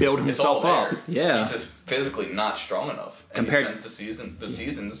has power. to build It's himself all up. there. Yeah. He's just physically not strong enough. And Compared- he spends the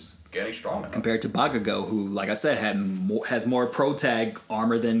seasons getting strong enough. Compared to Bakugo, who, like I said, has more pro tag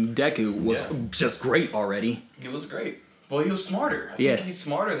armor than Deku, was just great already. He was great. Well, he was smarter. I Yeah. think he's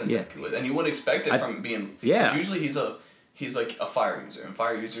smarter than Yeah. Deku is. And you wouldn't expect it from being... Yeah. Usually he's like a fire user. And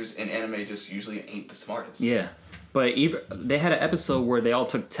fire users in anime just usually ain't the smartest. Yeah. But even they had an episode where they all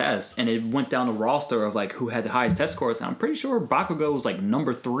took tests, and it went down the roster of like who had the highest test scores. And I'm pretty sure Bakugo was like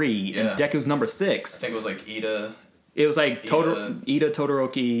number 3, and Deku's number 6. I think it was like Ida. It was like Ida,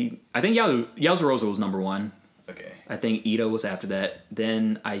 Todoroki. I think Yaozurosa was number 1. Okay. I think Ida was after that.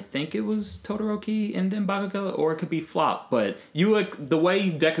 Then I think it was Todoroki and then Bakugo, or it could be Flop. But the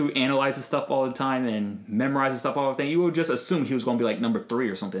way Deku analyzes stuff all the time and memorizes stuff all the time, you would just assume he was going to be like number 3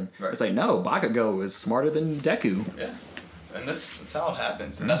 or something. Right. It's like, no, Bakugo is smarter than Deku. Yeah. And that's how it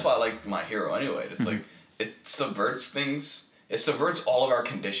happens. And that's why I like My Hero anyway. It's like, it subverts things. It subverts all of our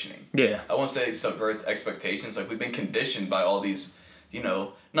conditioning. Yeah. I won't say it subverts expectations. Like, we've been conditioned by all these,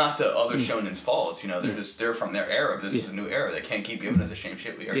 not to other shonen's faults, they're from their era. This is a new era. They can't keep giving us the same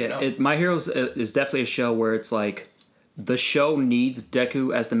shit we already know. My Hero is definitely a show where it's like the show needs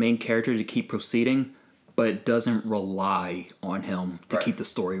Deku as the main character to keep proceeding, but it doesn't rely on him to keep the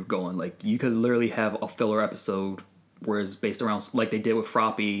story going. Like, you could literally have a filler episode where it's based around, like they did with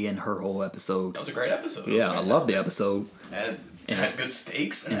Froppy and her whole episode. That was a great episode. Yeah, I love the episode. It had good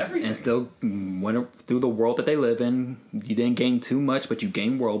stakes and everything. And still went through the world that they live in. You didn't gain too much, but you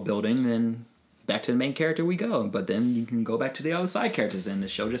gained world building, and back to the main character we go. But then you can go back to the other side characters, and the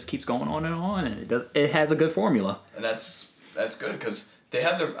show just keeps going on, and it has a good formula. And that's good, because they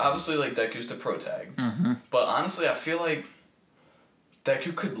have their, obviously, like, Deku's the pro tag. Mm-hmm. But honestly, I feel like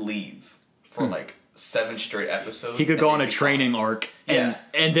Deku could leave for, like, 7 straight episodes. He could go on a training arc and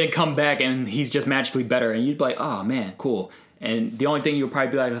then come back, and he's just magically better, and you'd be like, oh man, cool. And the only thing you would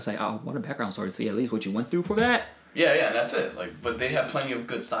probably be like is like, oh, what a background story to see at least what you went through for that. Yeah, and that's it. Like, but they have plenty of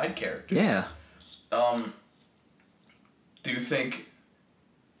good side characters. Yeah. Do you think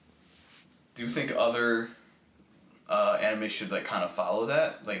other anime should like kind of follow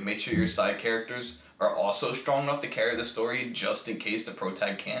that? Like, make sure your side characters are also strong enough to carry the story just in case the pro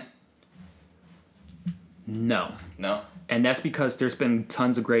tag can't? No. No? And that's because there's been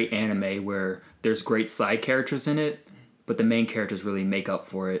tons of great anime where there's great side characters in it, but the main characters really make up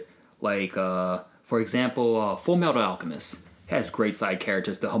for it. Like, for example, Full Metal Alchemist has great side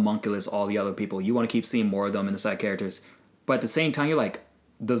characters, the homunculus, all the other people. You want to keep seeing more of them in the side characters. But at the same time, you're like,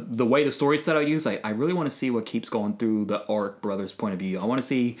 the way the story's set out, you're like, I really want to see what keeps going through the Arc brothers' point of view. I want to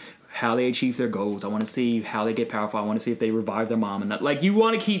see how they achieve their goals. I want to see how they get powerful. I want to see if they revive their mom. And that. Like, you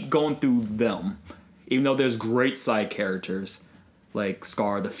want to keep going through them. Even though there's great side characters, like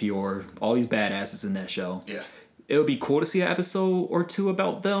Scar, the Fjord, all these badasses in that show. Yeah. It would be cool to see an episode or two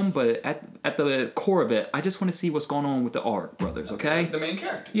about them, but at the core of it, I just want to see what's going on with the Arc brothers, okay? The main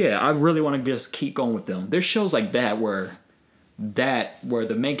character. Yeah, I really want to just keep going with them. There's shows like that where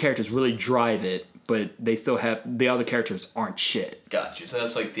the main characters really drive it, but they still have the other characters aren't shit. Gotcha. So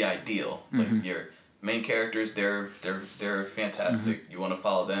that's like the ideal. Mm-hmm. Like, your main characters, they're fantastic. Mm-hmm. You want to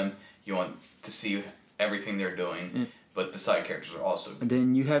follow them. You want to see everything they're doing. But the side characters are also good. And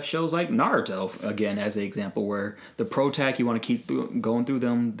then you have shows like Naruto, again, as an example, where the pro tag, you want to keep going through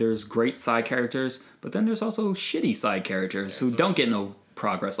them. There's great side characters, but then there's also shitty side characters who don't get no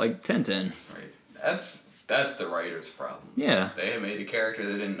progress, like Tenten. Right. That's the writer's problem. Yeah. They made a character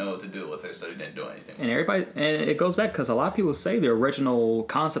that didn't know what to do with it, so they didn't do anything. And it goes back because a lot of people say the original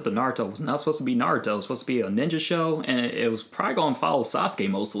concept of Naruto was not supposed to be Naruto. It was supposed to be a ninja show, and it was probably going to follow Sasuke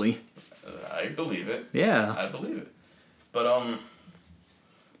mostly. I believe it. Yeah. I believe it. But,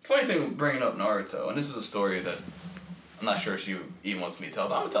 funny thing bringing up Naruto, and this is a story that I'm not sure if she even wants me to tell,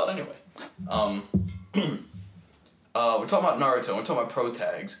 but I'm going to tell it anyway. We're talking about Naruto, we're talking about pro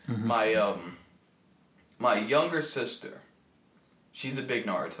tags. Mm-hmm. My younger sister, she's a big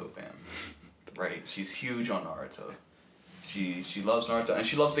Naruto fan, right? She's huge on Naruto. She loves Naruto, and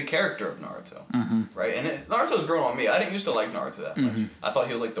she loves the character of Naruto, right? And Naruto's grown on me. I didn't used to like Naruto that much. I thought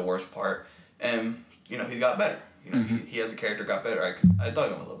he was like the worst part, and you know he got better. You know he as a character got better. I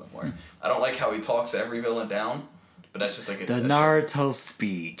dug him a little bit more. I don't like how he talks every villain down, but that's just like The Naruto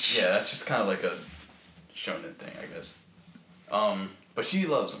speech. Yeah, that's just kind of like a shonen thing, I guess. But she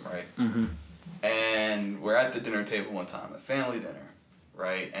loves him, right? And we're at the dinner table one time, a family dinner,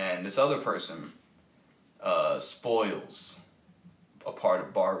 right? And this other person spoils a part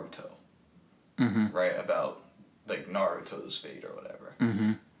of Boruto, right? About like Naruto's fate or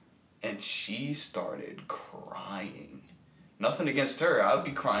whatever. And she started crying. Nothing against her, I would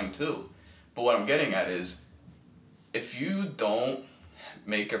be crying too. But what I'm getting at is, if you don't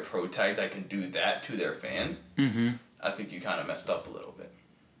make a pro tag that can do that to their fans, I think you kind of messed up a little bit.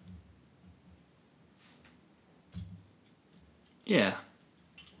 Yeah.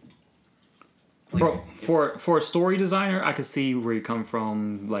 For a story designer, I could see where you come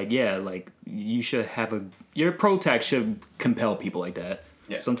from. Like, yeah, like you should have your pro tag should compel people like that.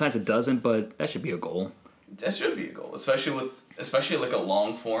 Yeah. Sometimes it doesn't, but that should be a goal. That should be a goal, especially like a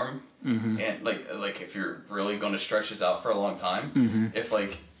long form, and like if you're really going to stretch this out for a long time, if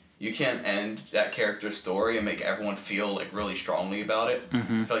like you can't end that character's story and make everyone feel like really strongly about it,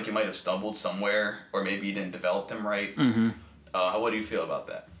 I feel like you might have stumbled somewhere, or maybe you didn't develop them right. What do you feel about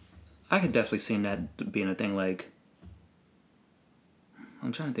that? I could definitely see that being a thing. Like,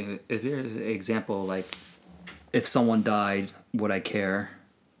 I'm trying to think if there's an example, like if someone died, would I care?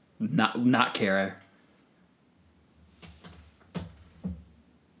 Not care.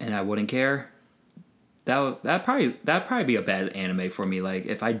 And I wouldn't care. That'd probably be a bad anime for me. Like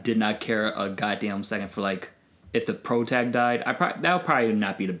if I did not care a goddamn second for like if the pro tag died, that would probably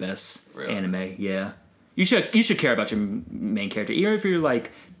not be the best anime. Yeah, you should care about your main character, even if you're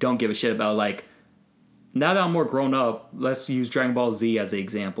like don't give a shit about like. Now that I'm more grown up, let's use Dragon Ball Z as the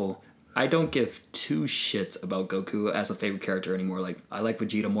example. I don't give two shits about Goku as a favorite character anymore. Like I like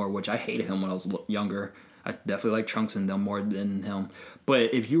Vegeta more, which I hated him when I was younger. I definitely like Trunks and them more than him.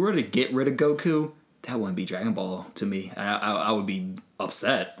 But if you were to get rid of Goku, that wouldn't be Dragon Ball to me. I would be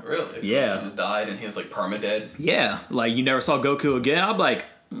upset. Really? If Yeah. he just died and he was like permadead? Yeah, like you never saw Goku again. I'm like,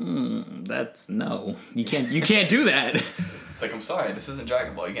 that's no. You can't do that. It's like, I'm sorry, this isn't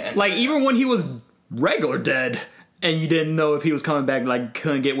Dragon Ball. You can't. Like even when he was regular dead and you didn't know if he was coming back, like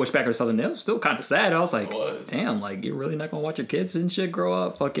couldn't get wished back or something, it was still kind of sad. I was like, damn, like you're really not gonna watch your kids and shit grow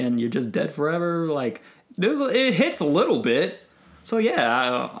up? Fucking, you're just dead forever. Like it hits a little bit. So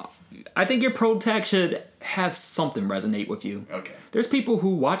yeah, I think your pro tag should have something resonate with you. Okay. There's people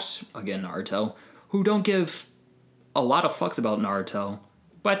who watch, again, Naruto, who don't give a lot of fucks about Naruto.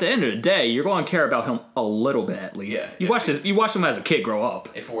 But at the end of the day, you're going to care about him a little bit at least. Yeah. You watched him as a kid grow up.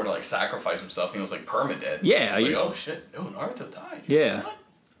 If he were to like sacrifice himself and he was like permadead. Yeah. It's like, oh shit, Naruto died. Yeah. What?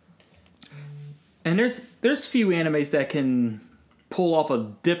 And there's few animes that can pull off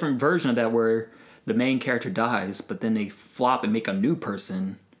a different version of that where the main character dies, but then they flop and make a new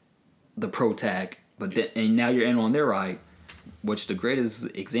person the pro tag. And now you're in on their ride. Which the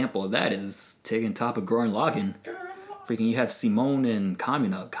greatest example of that is Tig and Toppa Gurren Lagann. Freaking, you have Simone and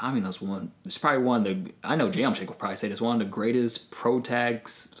Kamina. Kamina's it's probably one of the, I know Jamshake would probably say this, one of the greatest pro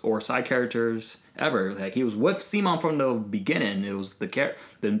tags or side characters ever. Like, he was with Simone from the beginning. It was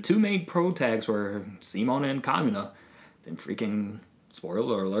the two main pro tags were Simone and Kamina. Then freaking,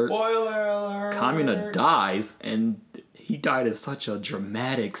 spoiler alert. Kamina dies, and he died in such a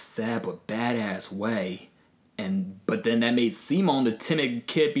dramatic, sad, but badass way. But then that made Simone, the timid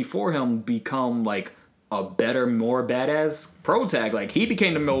kid before him, become like a better, more badass pro tag. Like he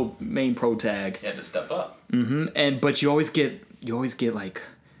became the main pro tag. He had to step up. But you always get like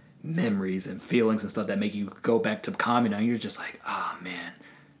memories and feelings and stuff that make you go back to Kamina, and you're just like, ah, man,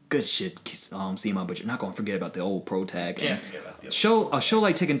 good shit, Simone. But you're not gonna forget about the old pro tag. Can't forget about the old a show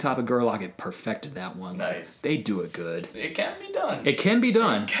like Tig and Toppa Gurren Lagann perfected that one. Nice. They do it good. It can be done. It can be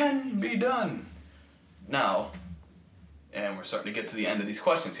done. It can be done. Now, and we're starting to get to the end of these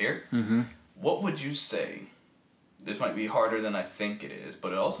questions here. What would you say? This might be harder than I think it is,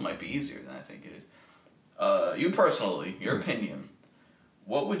 but it also might be easier than I think it is. You personally, your opinion,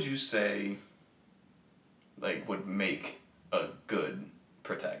 what would you say like would make a good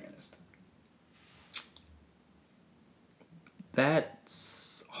protagonist?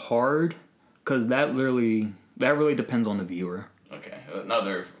 That's hard, because that really depends on the viewer. Okay,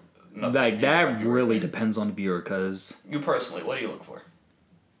 another like that really depends on the viewer, because you personally, what do you look for?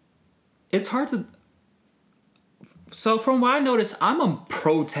 It's hard to. So from what I noticed, I'm a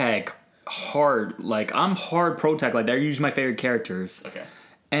pro tag hard. Like I'm hard pro tag. Like they're usually my favorite characters. Okay.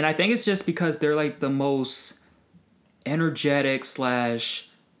 And I think it's just because they're like the most energetic /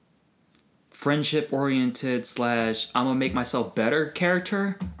 friendship oriented / I'm gonna make myself better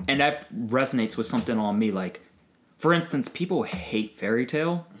character, and that resonates with something on me. Like, for instance, people hate Fairy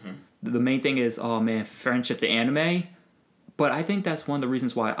Tail. The main thing is, oh man, friendship the anime. But I think that's one of the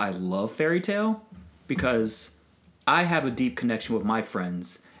reasons why I love Fairy Tail, because I have a deep connection with my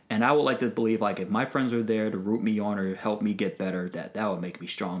friends, and I would like to believe, like, if my friends are there to root me on or help me get better, that would make me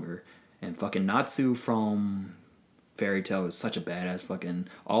stronger. And fucking Natsu from Fairy Tail is such a badass, fucking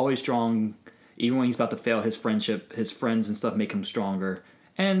always strong. Even when he's about to fail, his friends and stuff make him stronger.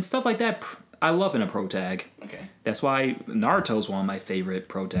 And stuff like that, I love in a protag. Okay. That's why Naruto's one of my favorite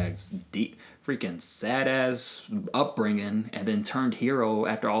protags. Deep, freaking sad ass upbringing, and then turned hero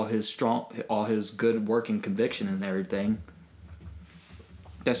after all his good work and conviction and everything.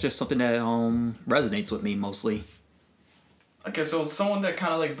 That's just something that resonates with me mostly. Okay, so someone that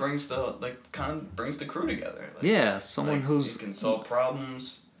kind of like brings the crew together. Like, yeah, someone like, who's can solve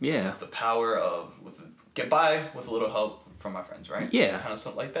problems. Yeah. With the power of get by with a little help from my friends, right? Yeah. Kind of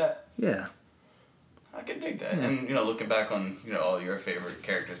something like that. Yeah. I can dig that. Yeah. And, looking back on, all your favorite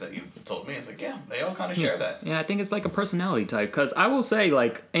characters that you told me, it's like, yeah, they all kind of share that. Yeah, I think it's like a personality type. Because I will say,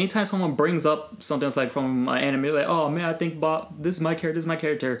 like, anytime someone brings up something that's like from an anime, like, oh man, I think this is my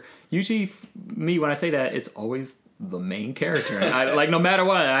character. Usually, me, when I say that, it's always the main character. I, like, no matter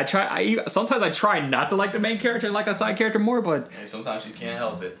what, sometimes I try not to like the main character and like a side character more, but Hey, sometimes you can't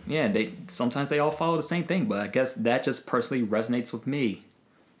help it. yeah, sometimes they all follow the same thing, but I guess that just personally resonates with me.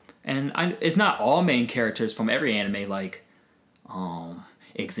 And it's not all main characters from every anime, like,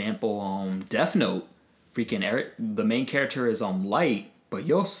 example, Death Note. Freaking the main character is Light, but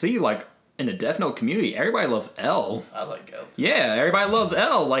you'll see, like, in the Death Note community, everybody loves L. I like L too. Yeah, everybody loves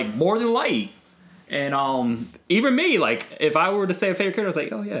L, like, more than Light. And even me, like, if I were to say a favorite character, I was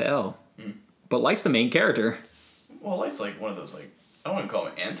like, oh yeah, L. But Light's the main character. Well, Light's like one of those, like, I don't want to call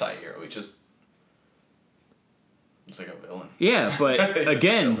him an anti-hero. It's like a villain. Yeah, but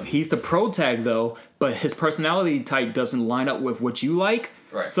again, he's the protag though, but his personality type doesn't line up with what you like,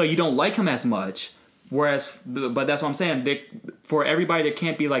 right. So you don't like him as much. But that's what I'm saying. For everybody, there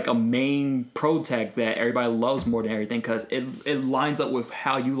can't be like a main protag that everybody loves more than everything, because it lines up with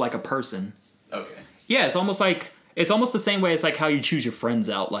how you like a person. Okay. Yeah, it's almost the same way as like how you choose your friends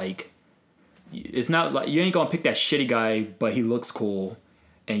out. Like, it's not like you ain't gonna pick that shitty guy, but he looks cool,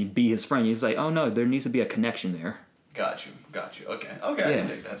 and be his friend. It's like, oh no, there needs to be a connection there. Got you. Okay, Yeah. I can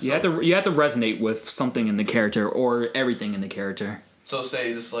dig that. So, You have to resonate with something in the character or everything in the character. So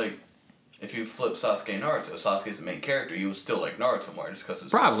say just like if you flip Sasuke and Naruto, Sasuke's the main character, you would still like Naruto more just because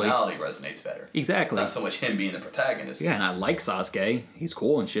his personality resonates better. Exactly. Not so much him being the protagonist. Yeah, and I like Sasuke. He's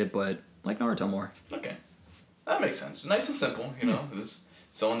cool and shit, but I like Naruto more. Okay. That makes sense. Nice and simple, It's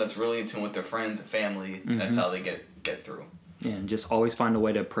someone that's really in tune with their friends and family. That's how they get through. Yeah, and just always find a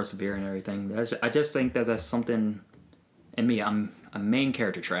way to persevere and everything. I just think that's something in me. I'm a main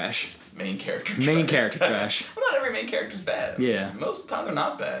character trash. Main character trash. Well, not every main character's bad. Yeah. Most of the time they're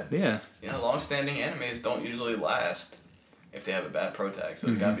not bad. Yeah. Long-standing animes don't usually last if they have a bad protag, so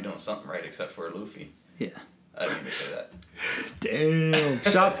they gotta be doing something right except for Luffy. Yeah. I didn't even say that. Damn.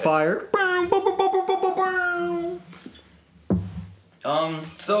 Shots fired.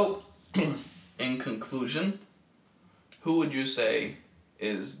 So, in conclusion, who would you say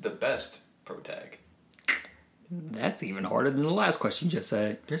is the best protag? That's even harder than the last question you just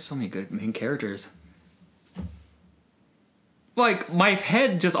said. There's so many good main characters. Like, my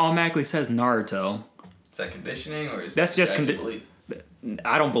head just automatically says Naruto. Is that conditioning, or is that's that just belief?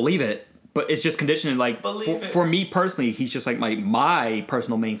 I don't believe it, but it's just conditioning. Like, for me personally, he's just like my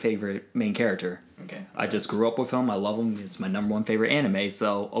personal main character. Okay. I just grew up with him. I love him. It's my number one favorite anime.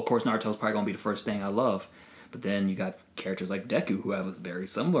 So of course Naruto's probably gonna be the first thing I love. But then you got characters like Deku who have a very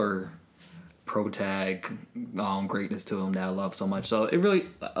similar protag greatness to him that I love so much. So it really,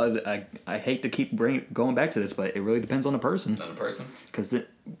 I hate to keep going back to this, but it really depends on the person. On the person. Because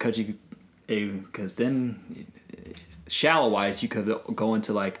then, shallow wise, you could go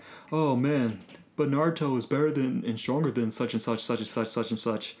into like, oh man, but Naruto is better than and stronger than such and such, such and such, such and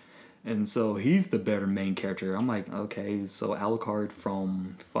such, and so he's the better main character. I'm like, okay, so Alucard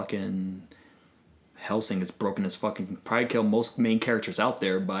from fucking Hellsing is broken as fucking. Probably kill most main characters out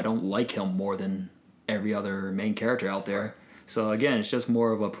there, but I don't like him more than every other main character out there. So again, it's just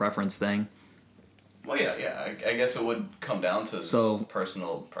more of a preference thing. Well, yeah. I guess it would come down to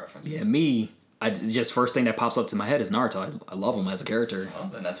personal preferences. Yeah, me. Just first thing that pops up to my head is Naruto. I love him as a character. Well,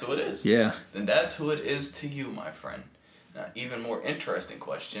 then that's who it is. Yeah. Then that's who it is to you, my friend. Now, even more interesting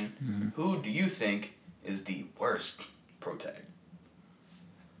question: Who do you think is the worst protag?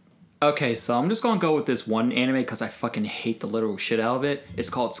 Okay, so I'm just gonna go with this one anime because I fucking hate the literal shit out of it.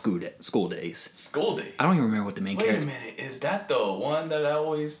 It's called School Days. School Days. I don't even remember what the main Wait a character. minute, is that the one that I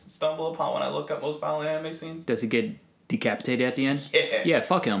always stumble upon when I look up most violent anime scenes? Does he get decapitated at the end? Yeah. Yeah,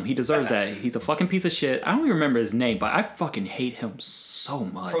 fuck him. He deserves that. He's a fucking piece of shit. I don't even remember his name, but I fucking hate him so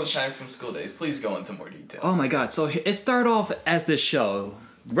much. Pro tag from School Days. Please go into more detail. Oh my god. So it started off as this show.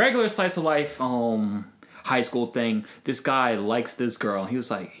 Regular slice of life, high school thing. This guy likes this girl. He was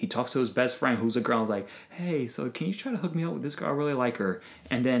like, he talks to his best friend who's a girl. I was like, hey, so can you try to hook me up with this girl? I really like her.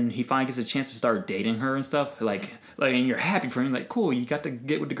 And then he finally gets a chance to start dating her and stuff. Like, and you're happy for him. Like, cool, you got to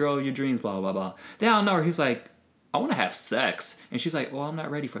get with the girl of your dreams, blah, blah, blah. Then out of nowhere, he's like, I want to have sex. And she's like, well, I'm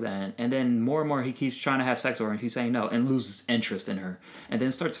not ready for that. And then more and more, he keeps trying to have sex with her, and he's saying no, and loses interest in her. And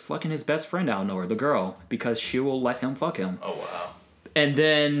then starts fucking his best friend out of nowhere, the girl, because she will let him fuck him. Oh, wow. And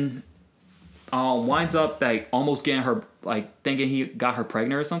then winds up like almost getting her, like thinking he got her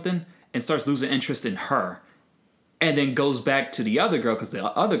pregnant or something, and starts losing interest in her. And then goes back to the other girl because the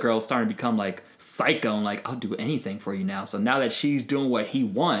other girl's starting to become like psycho and like, I'll do anything for you now. So now that she's doing what he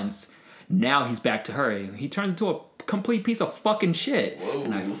wants, now he's back to her. He turns into a complete piece of fucking shit. Whoa.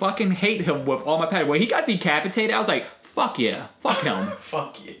 And I fucking hate him with all my passion. When he got decapitated, I was like, fuck yeah, fuck him.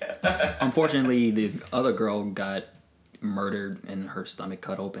 Fuck yeah. Unfortunately, the other girl got murdered and her stomach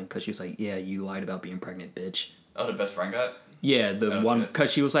cut open because she was like, yeah, you lied about being pregnant, bitch. Oh, the best friend got? Yeah, the Oh, one, shit.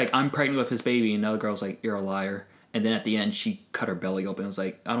 because she was like, I'm pregnant with his baby, and the other girl was like, you're a liar. And then at the end, she cut her belly open and was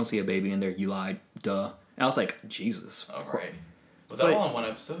like, I don't see a baby in there, you lied, duh. And I was like, Jesus. All right. Was that But- all in one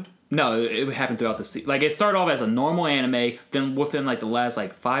episode? No, it happened throughout the season. Like, it started off as a normal anime, then within like the last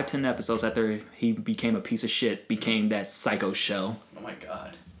like 5-10 episodes after he became a piece of shit, became that psycho show. Oh my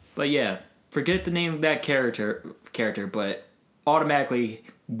god. But yeah, forget the name of that character, but automatically,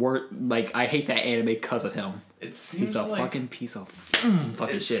 like, I hate that anime because of him. It seems He's a like fucking piece of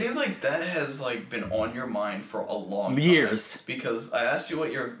fucking it shit. seems like that has like been on your mind for a long time. Years. Because I asked you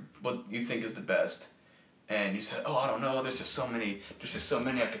what you think is the best, and you said, "Oh, I don't know. There's just so many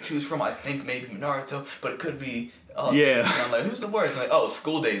I could choose from. I think maybe Naruto, but it could be." Oh, Yeah. this." And I'm like, "Who's the worst?" And like, "Oh,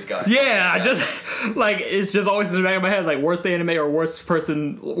 School Days guy." Yeah, I just, like, it's just always in the back of my head, like, worst anime or worst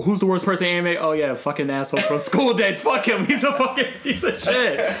person, who's the worst person in anime? Oh, yeah, fucking asshole from School Days. Fuck him, he's a fucking piece of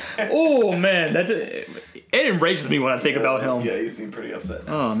shit. Oh, man, it enrages me when I think about him. Yeah, he seemed pretty upset.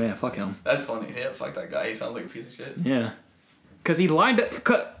 Oh, man, fuck him. That's funny. Yeah, fuck that guy. He sounds like a piece of shit. Yeah. Because he lined up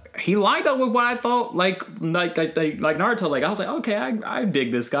with what I thought, like Naruto. Like, I was like, okay, I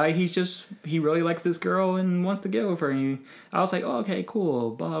dig this guy. He really likes this girl and wants to get with her. And I was like, oh, okay,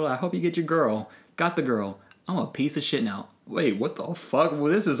 cool, blah, blah, blah. I hope you get your girl. Got the girl. I'm a piece of shit now. Wait, what the fuck? Well,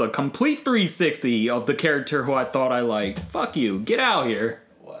 this is a complete 360 of the character who I thought I liked. Fuck you. Get out here.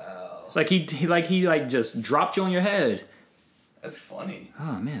 Wow. Like, he just dropped you on your head. That's funny.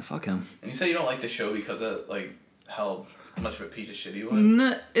 Oh, man, fuck him. And you say you don't like the show because of like how much of a piece of shit he was?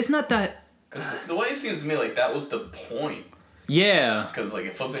 No, it's not that... Because the way it seems to me, like, that was the point. Yeah. Because, like,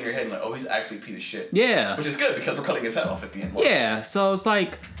 it flips in your head and, like, oh, he's actually a piece of shit. Yeah. Which is good because we're cutting his head off at the end. Watch. Yeah, so it's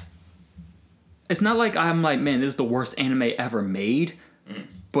like... It's not like I'm like, man, this is the worst anime ever made.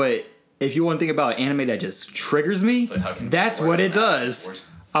 But if you want to think about anime that just triggers me, like, how can it be that's worse what than it that? does. Worse.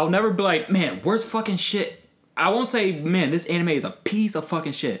 I'll never be like, man, worst fucking shit. I won't say, man, this anime is a piece of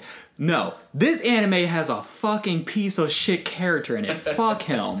fucking shit. No, this anime has a fucking piece of shit character in it. Fuck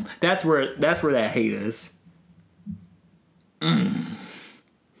him. That's where that hate is.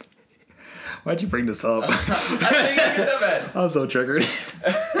 Why'd you bring this up? I didn't think it was that I'm so triggered.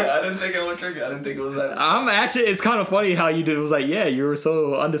 bad. I didn't think it was tricky. I didn't think it was that bad. It's kind of funny how you did. It was like, yeah, you were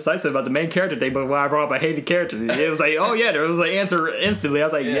so undecisive about the main character thing, but when I brought up a hated character, it was like, oh yeah, there was an answer instantly. I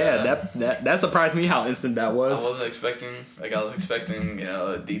was like, yeah, that surprised me how instant that I was. wasn't expecting, I was expecting,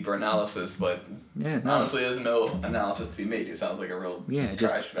 a deeper analysis, but Yeah, no. honestly, there's no analysis to be made. It sounds like a real Yeah, it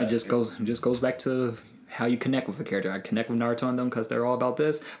trash just goes back to how you connect with a character. I connect with Naruto and them because they're all about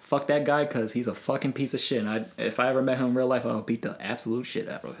this. Fuck that guy because he's a fucking piece of shit. And if I ever met him in real life, I'll beat the absolute shit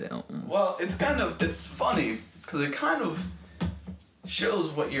out of him. Well, it's funny because it kind of shows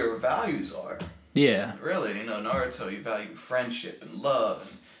what your values are. Yeah. Really, Naruto, you value friendship and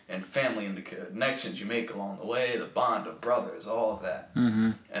love and family and the connections you make along the way, the bond of brothers, all of that.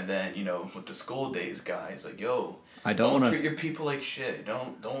 Mm-hmm. And then, with the School Days guys, like, yo, I don't wanna- treat your people like shit.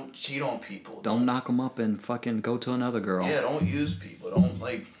 Don't cheat on people. Don't knock them up and fucking go to another girl. Yeah, don't use people.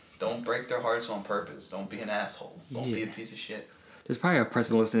 Don't break their hearts on purpose. Don't be an asshole. Don't be a piece of shit. There's probably a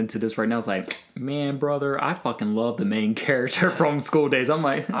person listening to this right now is like, man, brother, I fucking love the main character from School Days. I'm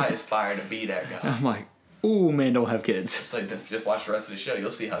like, I aspire to be that guy. I'm like, ooh, man, don't have kids. It's like, just watch the rest of the show.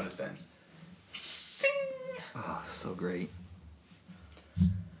 You'll see how this ends. Sing! Oh, so great.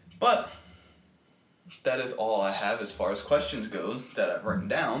 But that is all I have as far as questions goes that I've written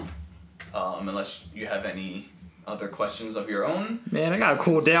down. Unless you have any other questions of your own. Man, I gotta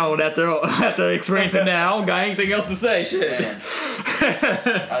cool down after experiencing that. I don't got anything else to say. Shit. Man,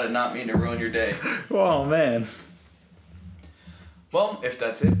 I did not mean to ruin your day. Oh, man. Well, if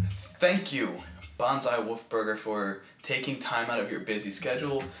that's it, thank you, Bonsai Wolfburger, for taking time out of your busy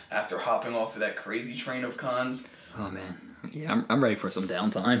schedule after hopping off of that crazy train of cons. Oh, man. Yeah, I'm ready for some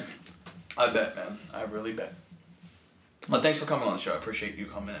downtime. I bet, man. I really bet. Well, thanks for coming on the show. I appreciate you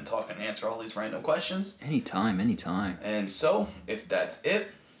coming and talking and answer all these random questions. Anytime. And so, if that's it,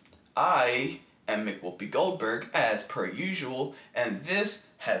 I am McWhoopi Goldberg, as per usual, and this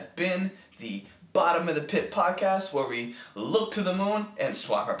has been the Bottom of the Pit podcast, where we look to the moon and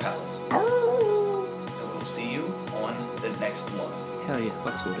swap our palettes. And we'll see you on the next one. Hell yeah,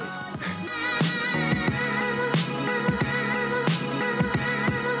 fuck school days.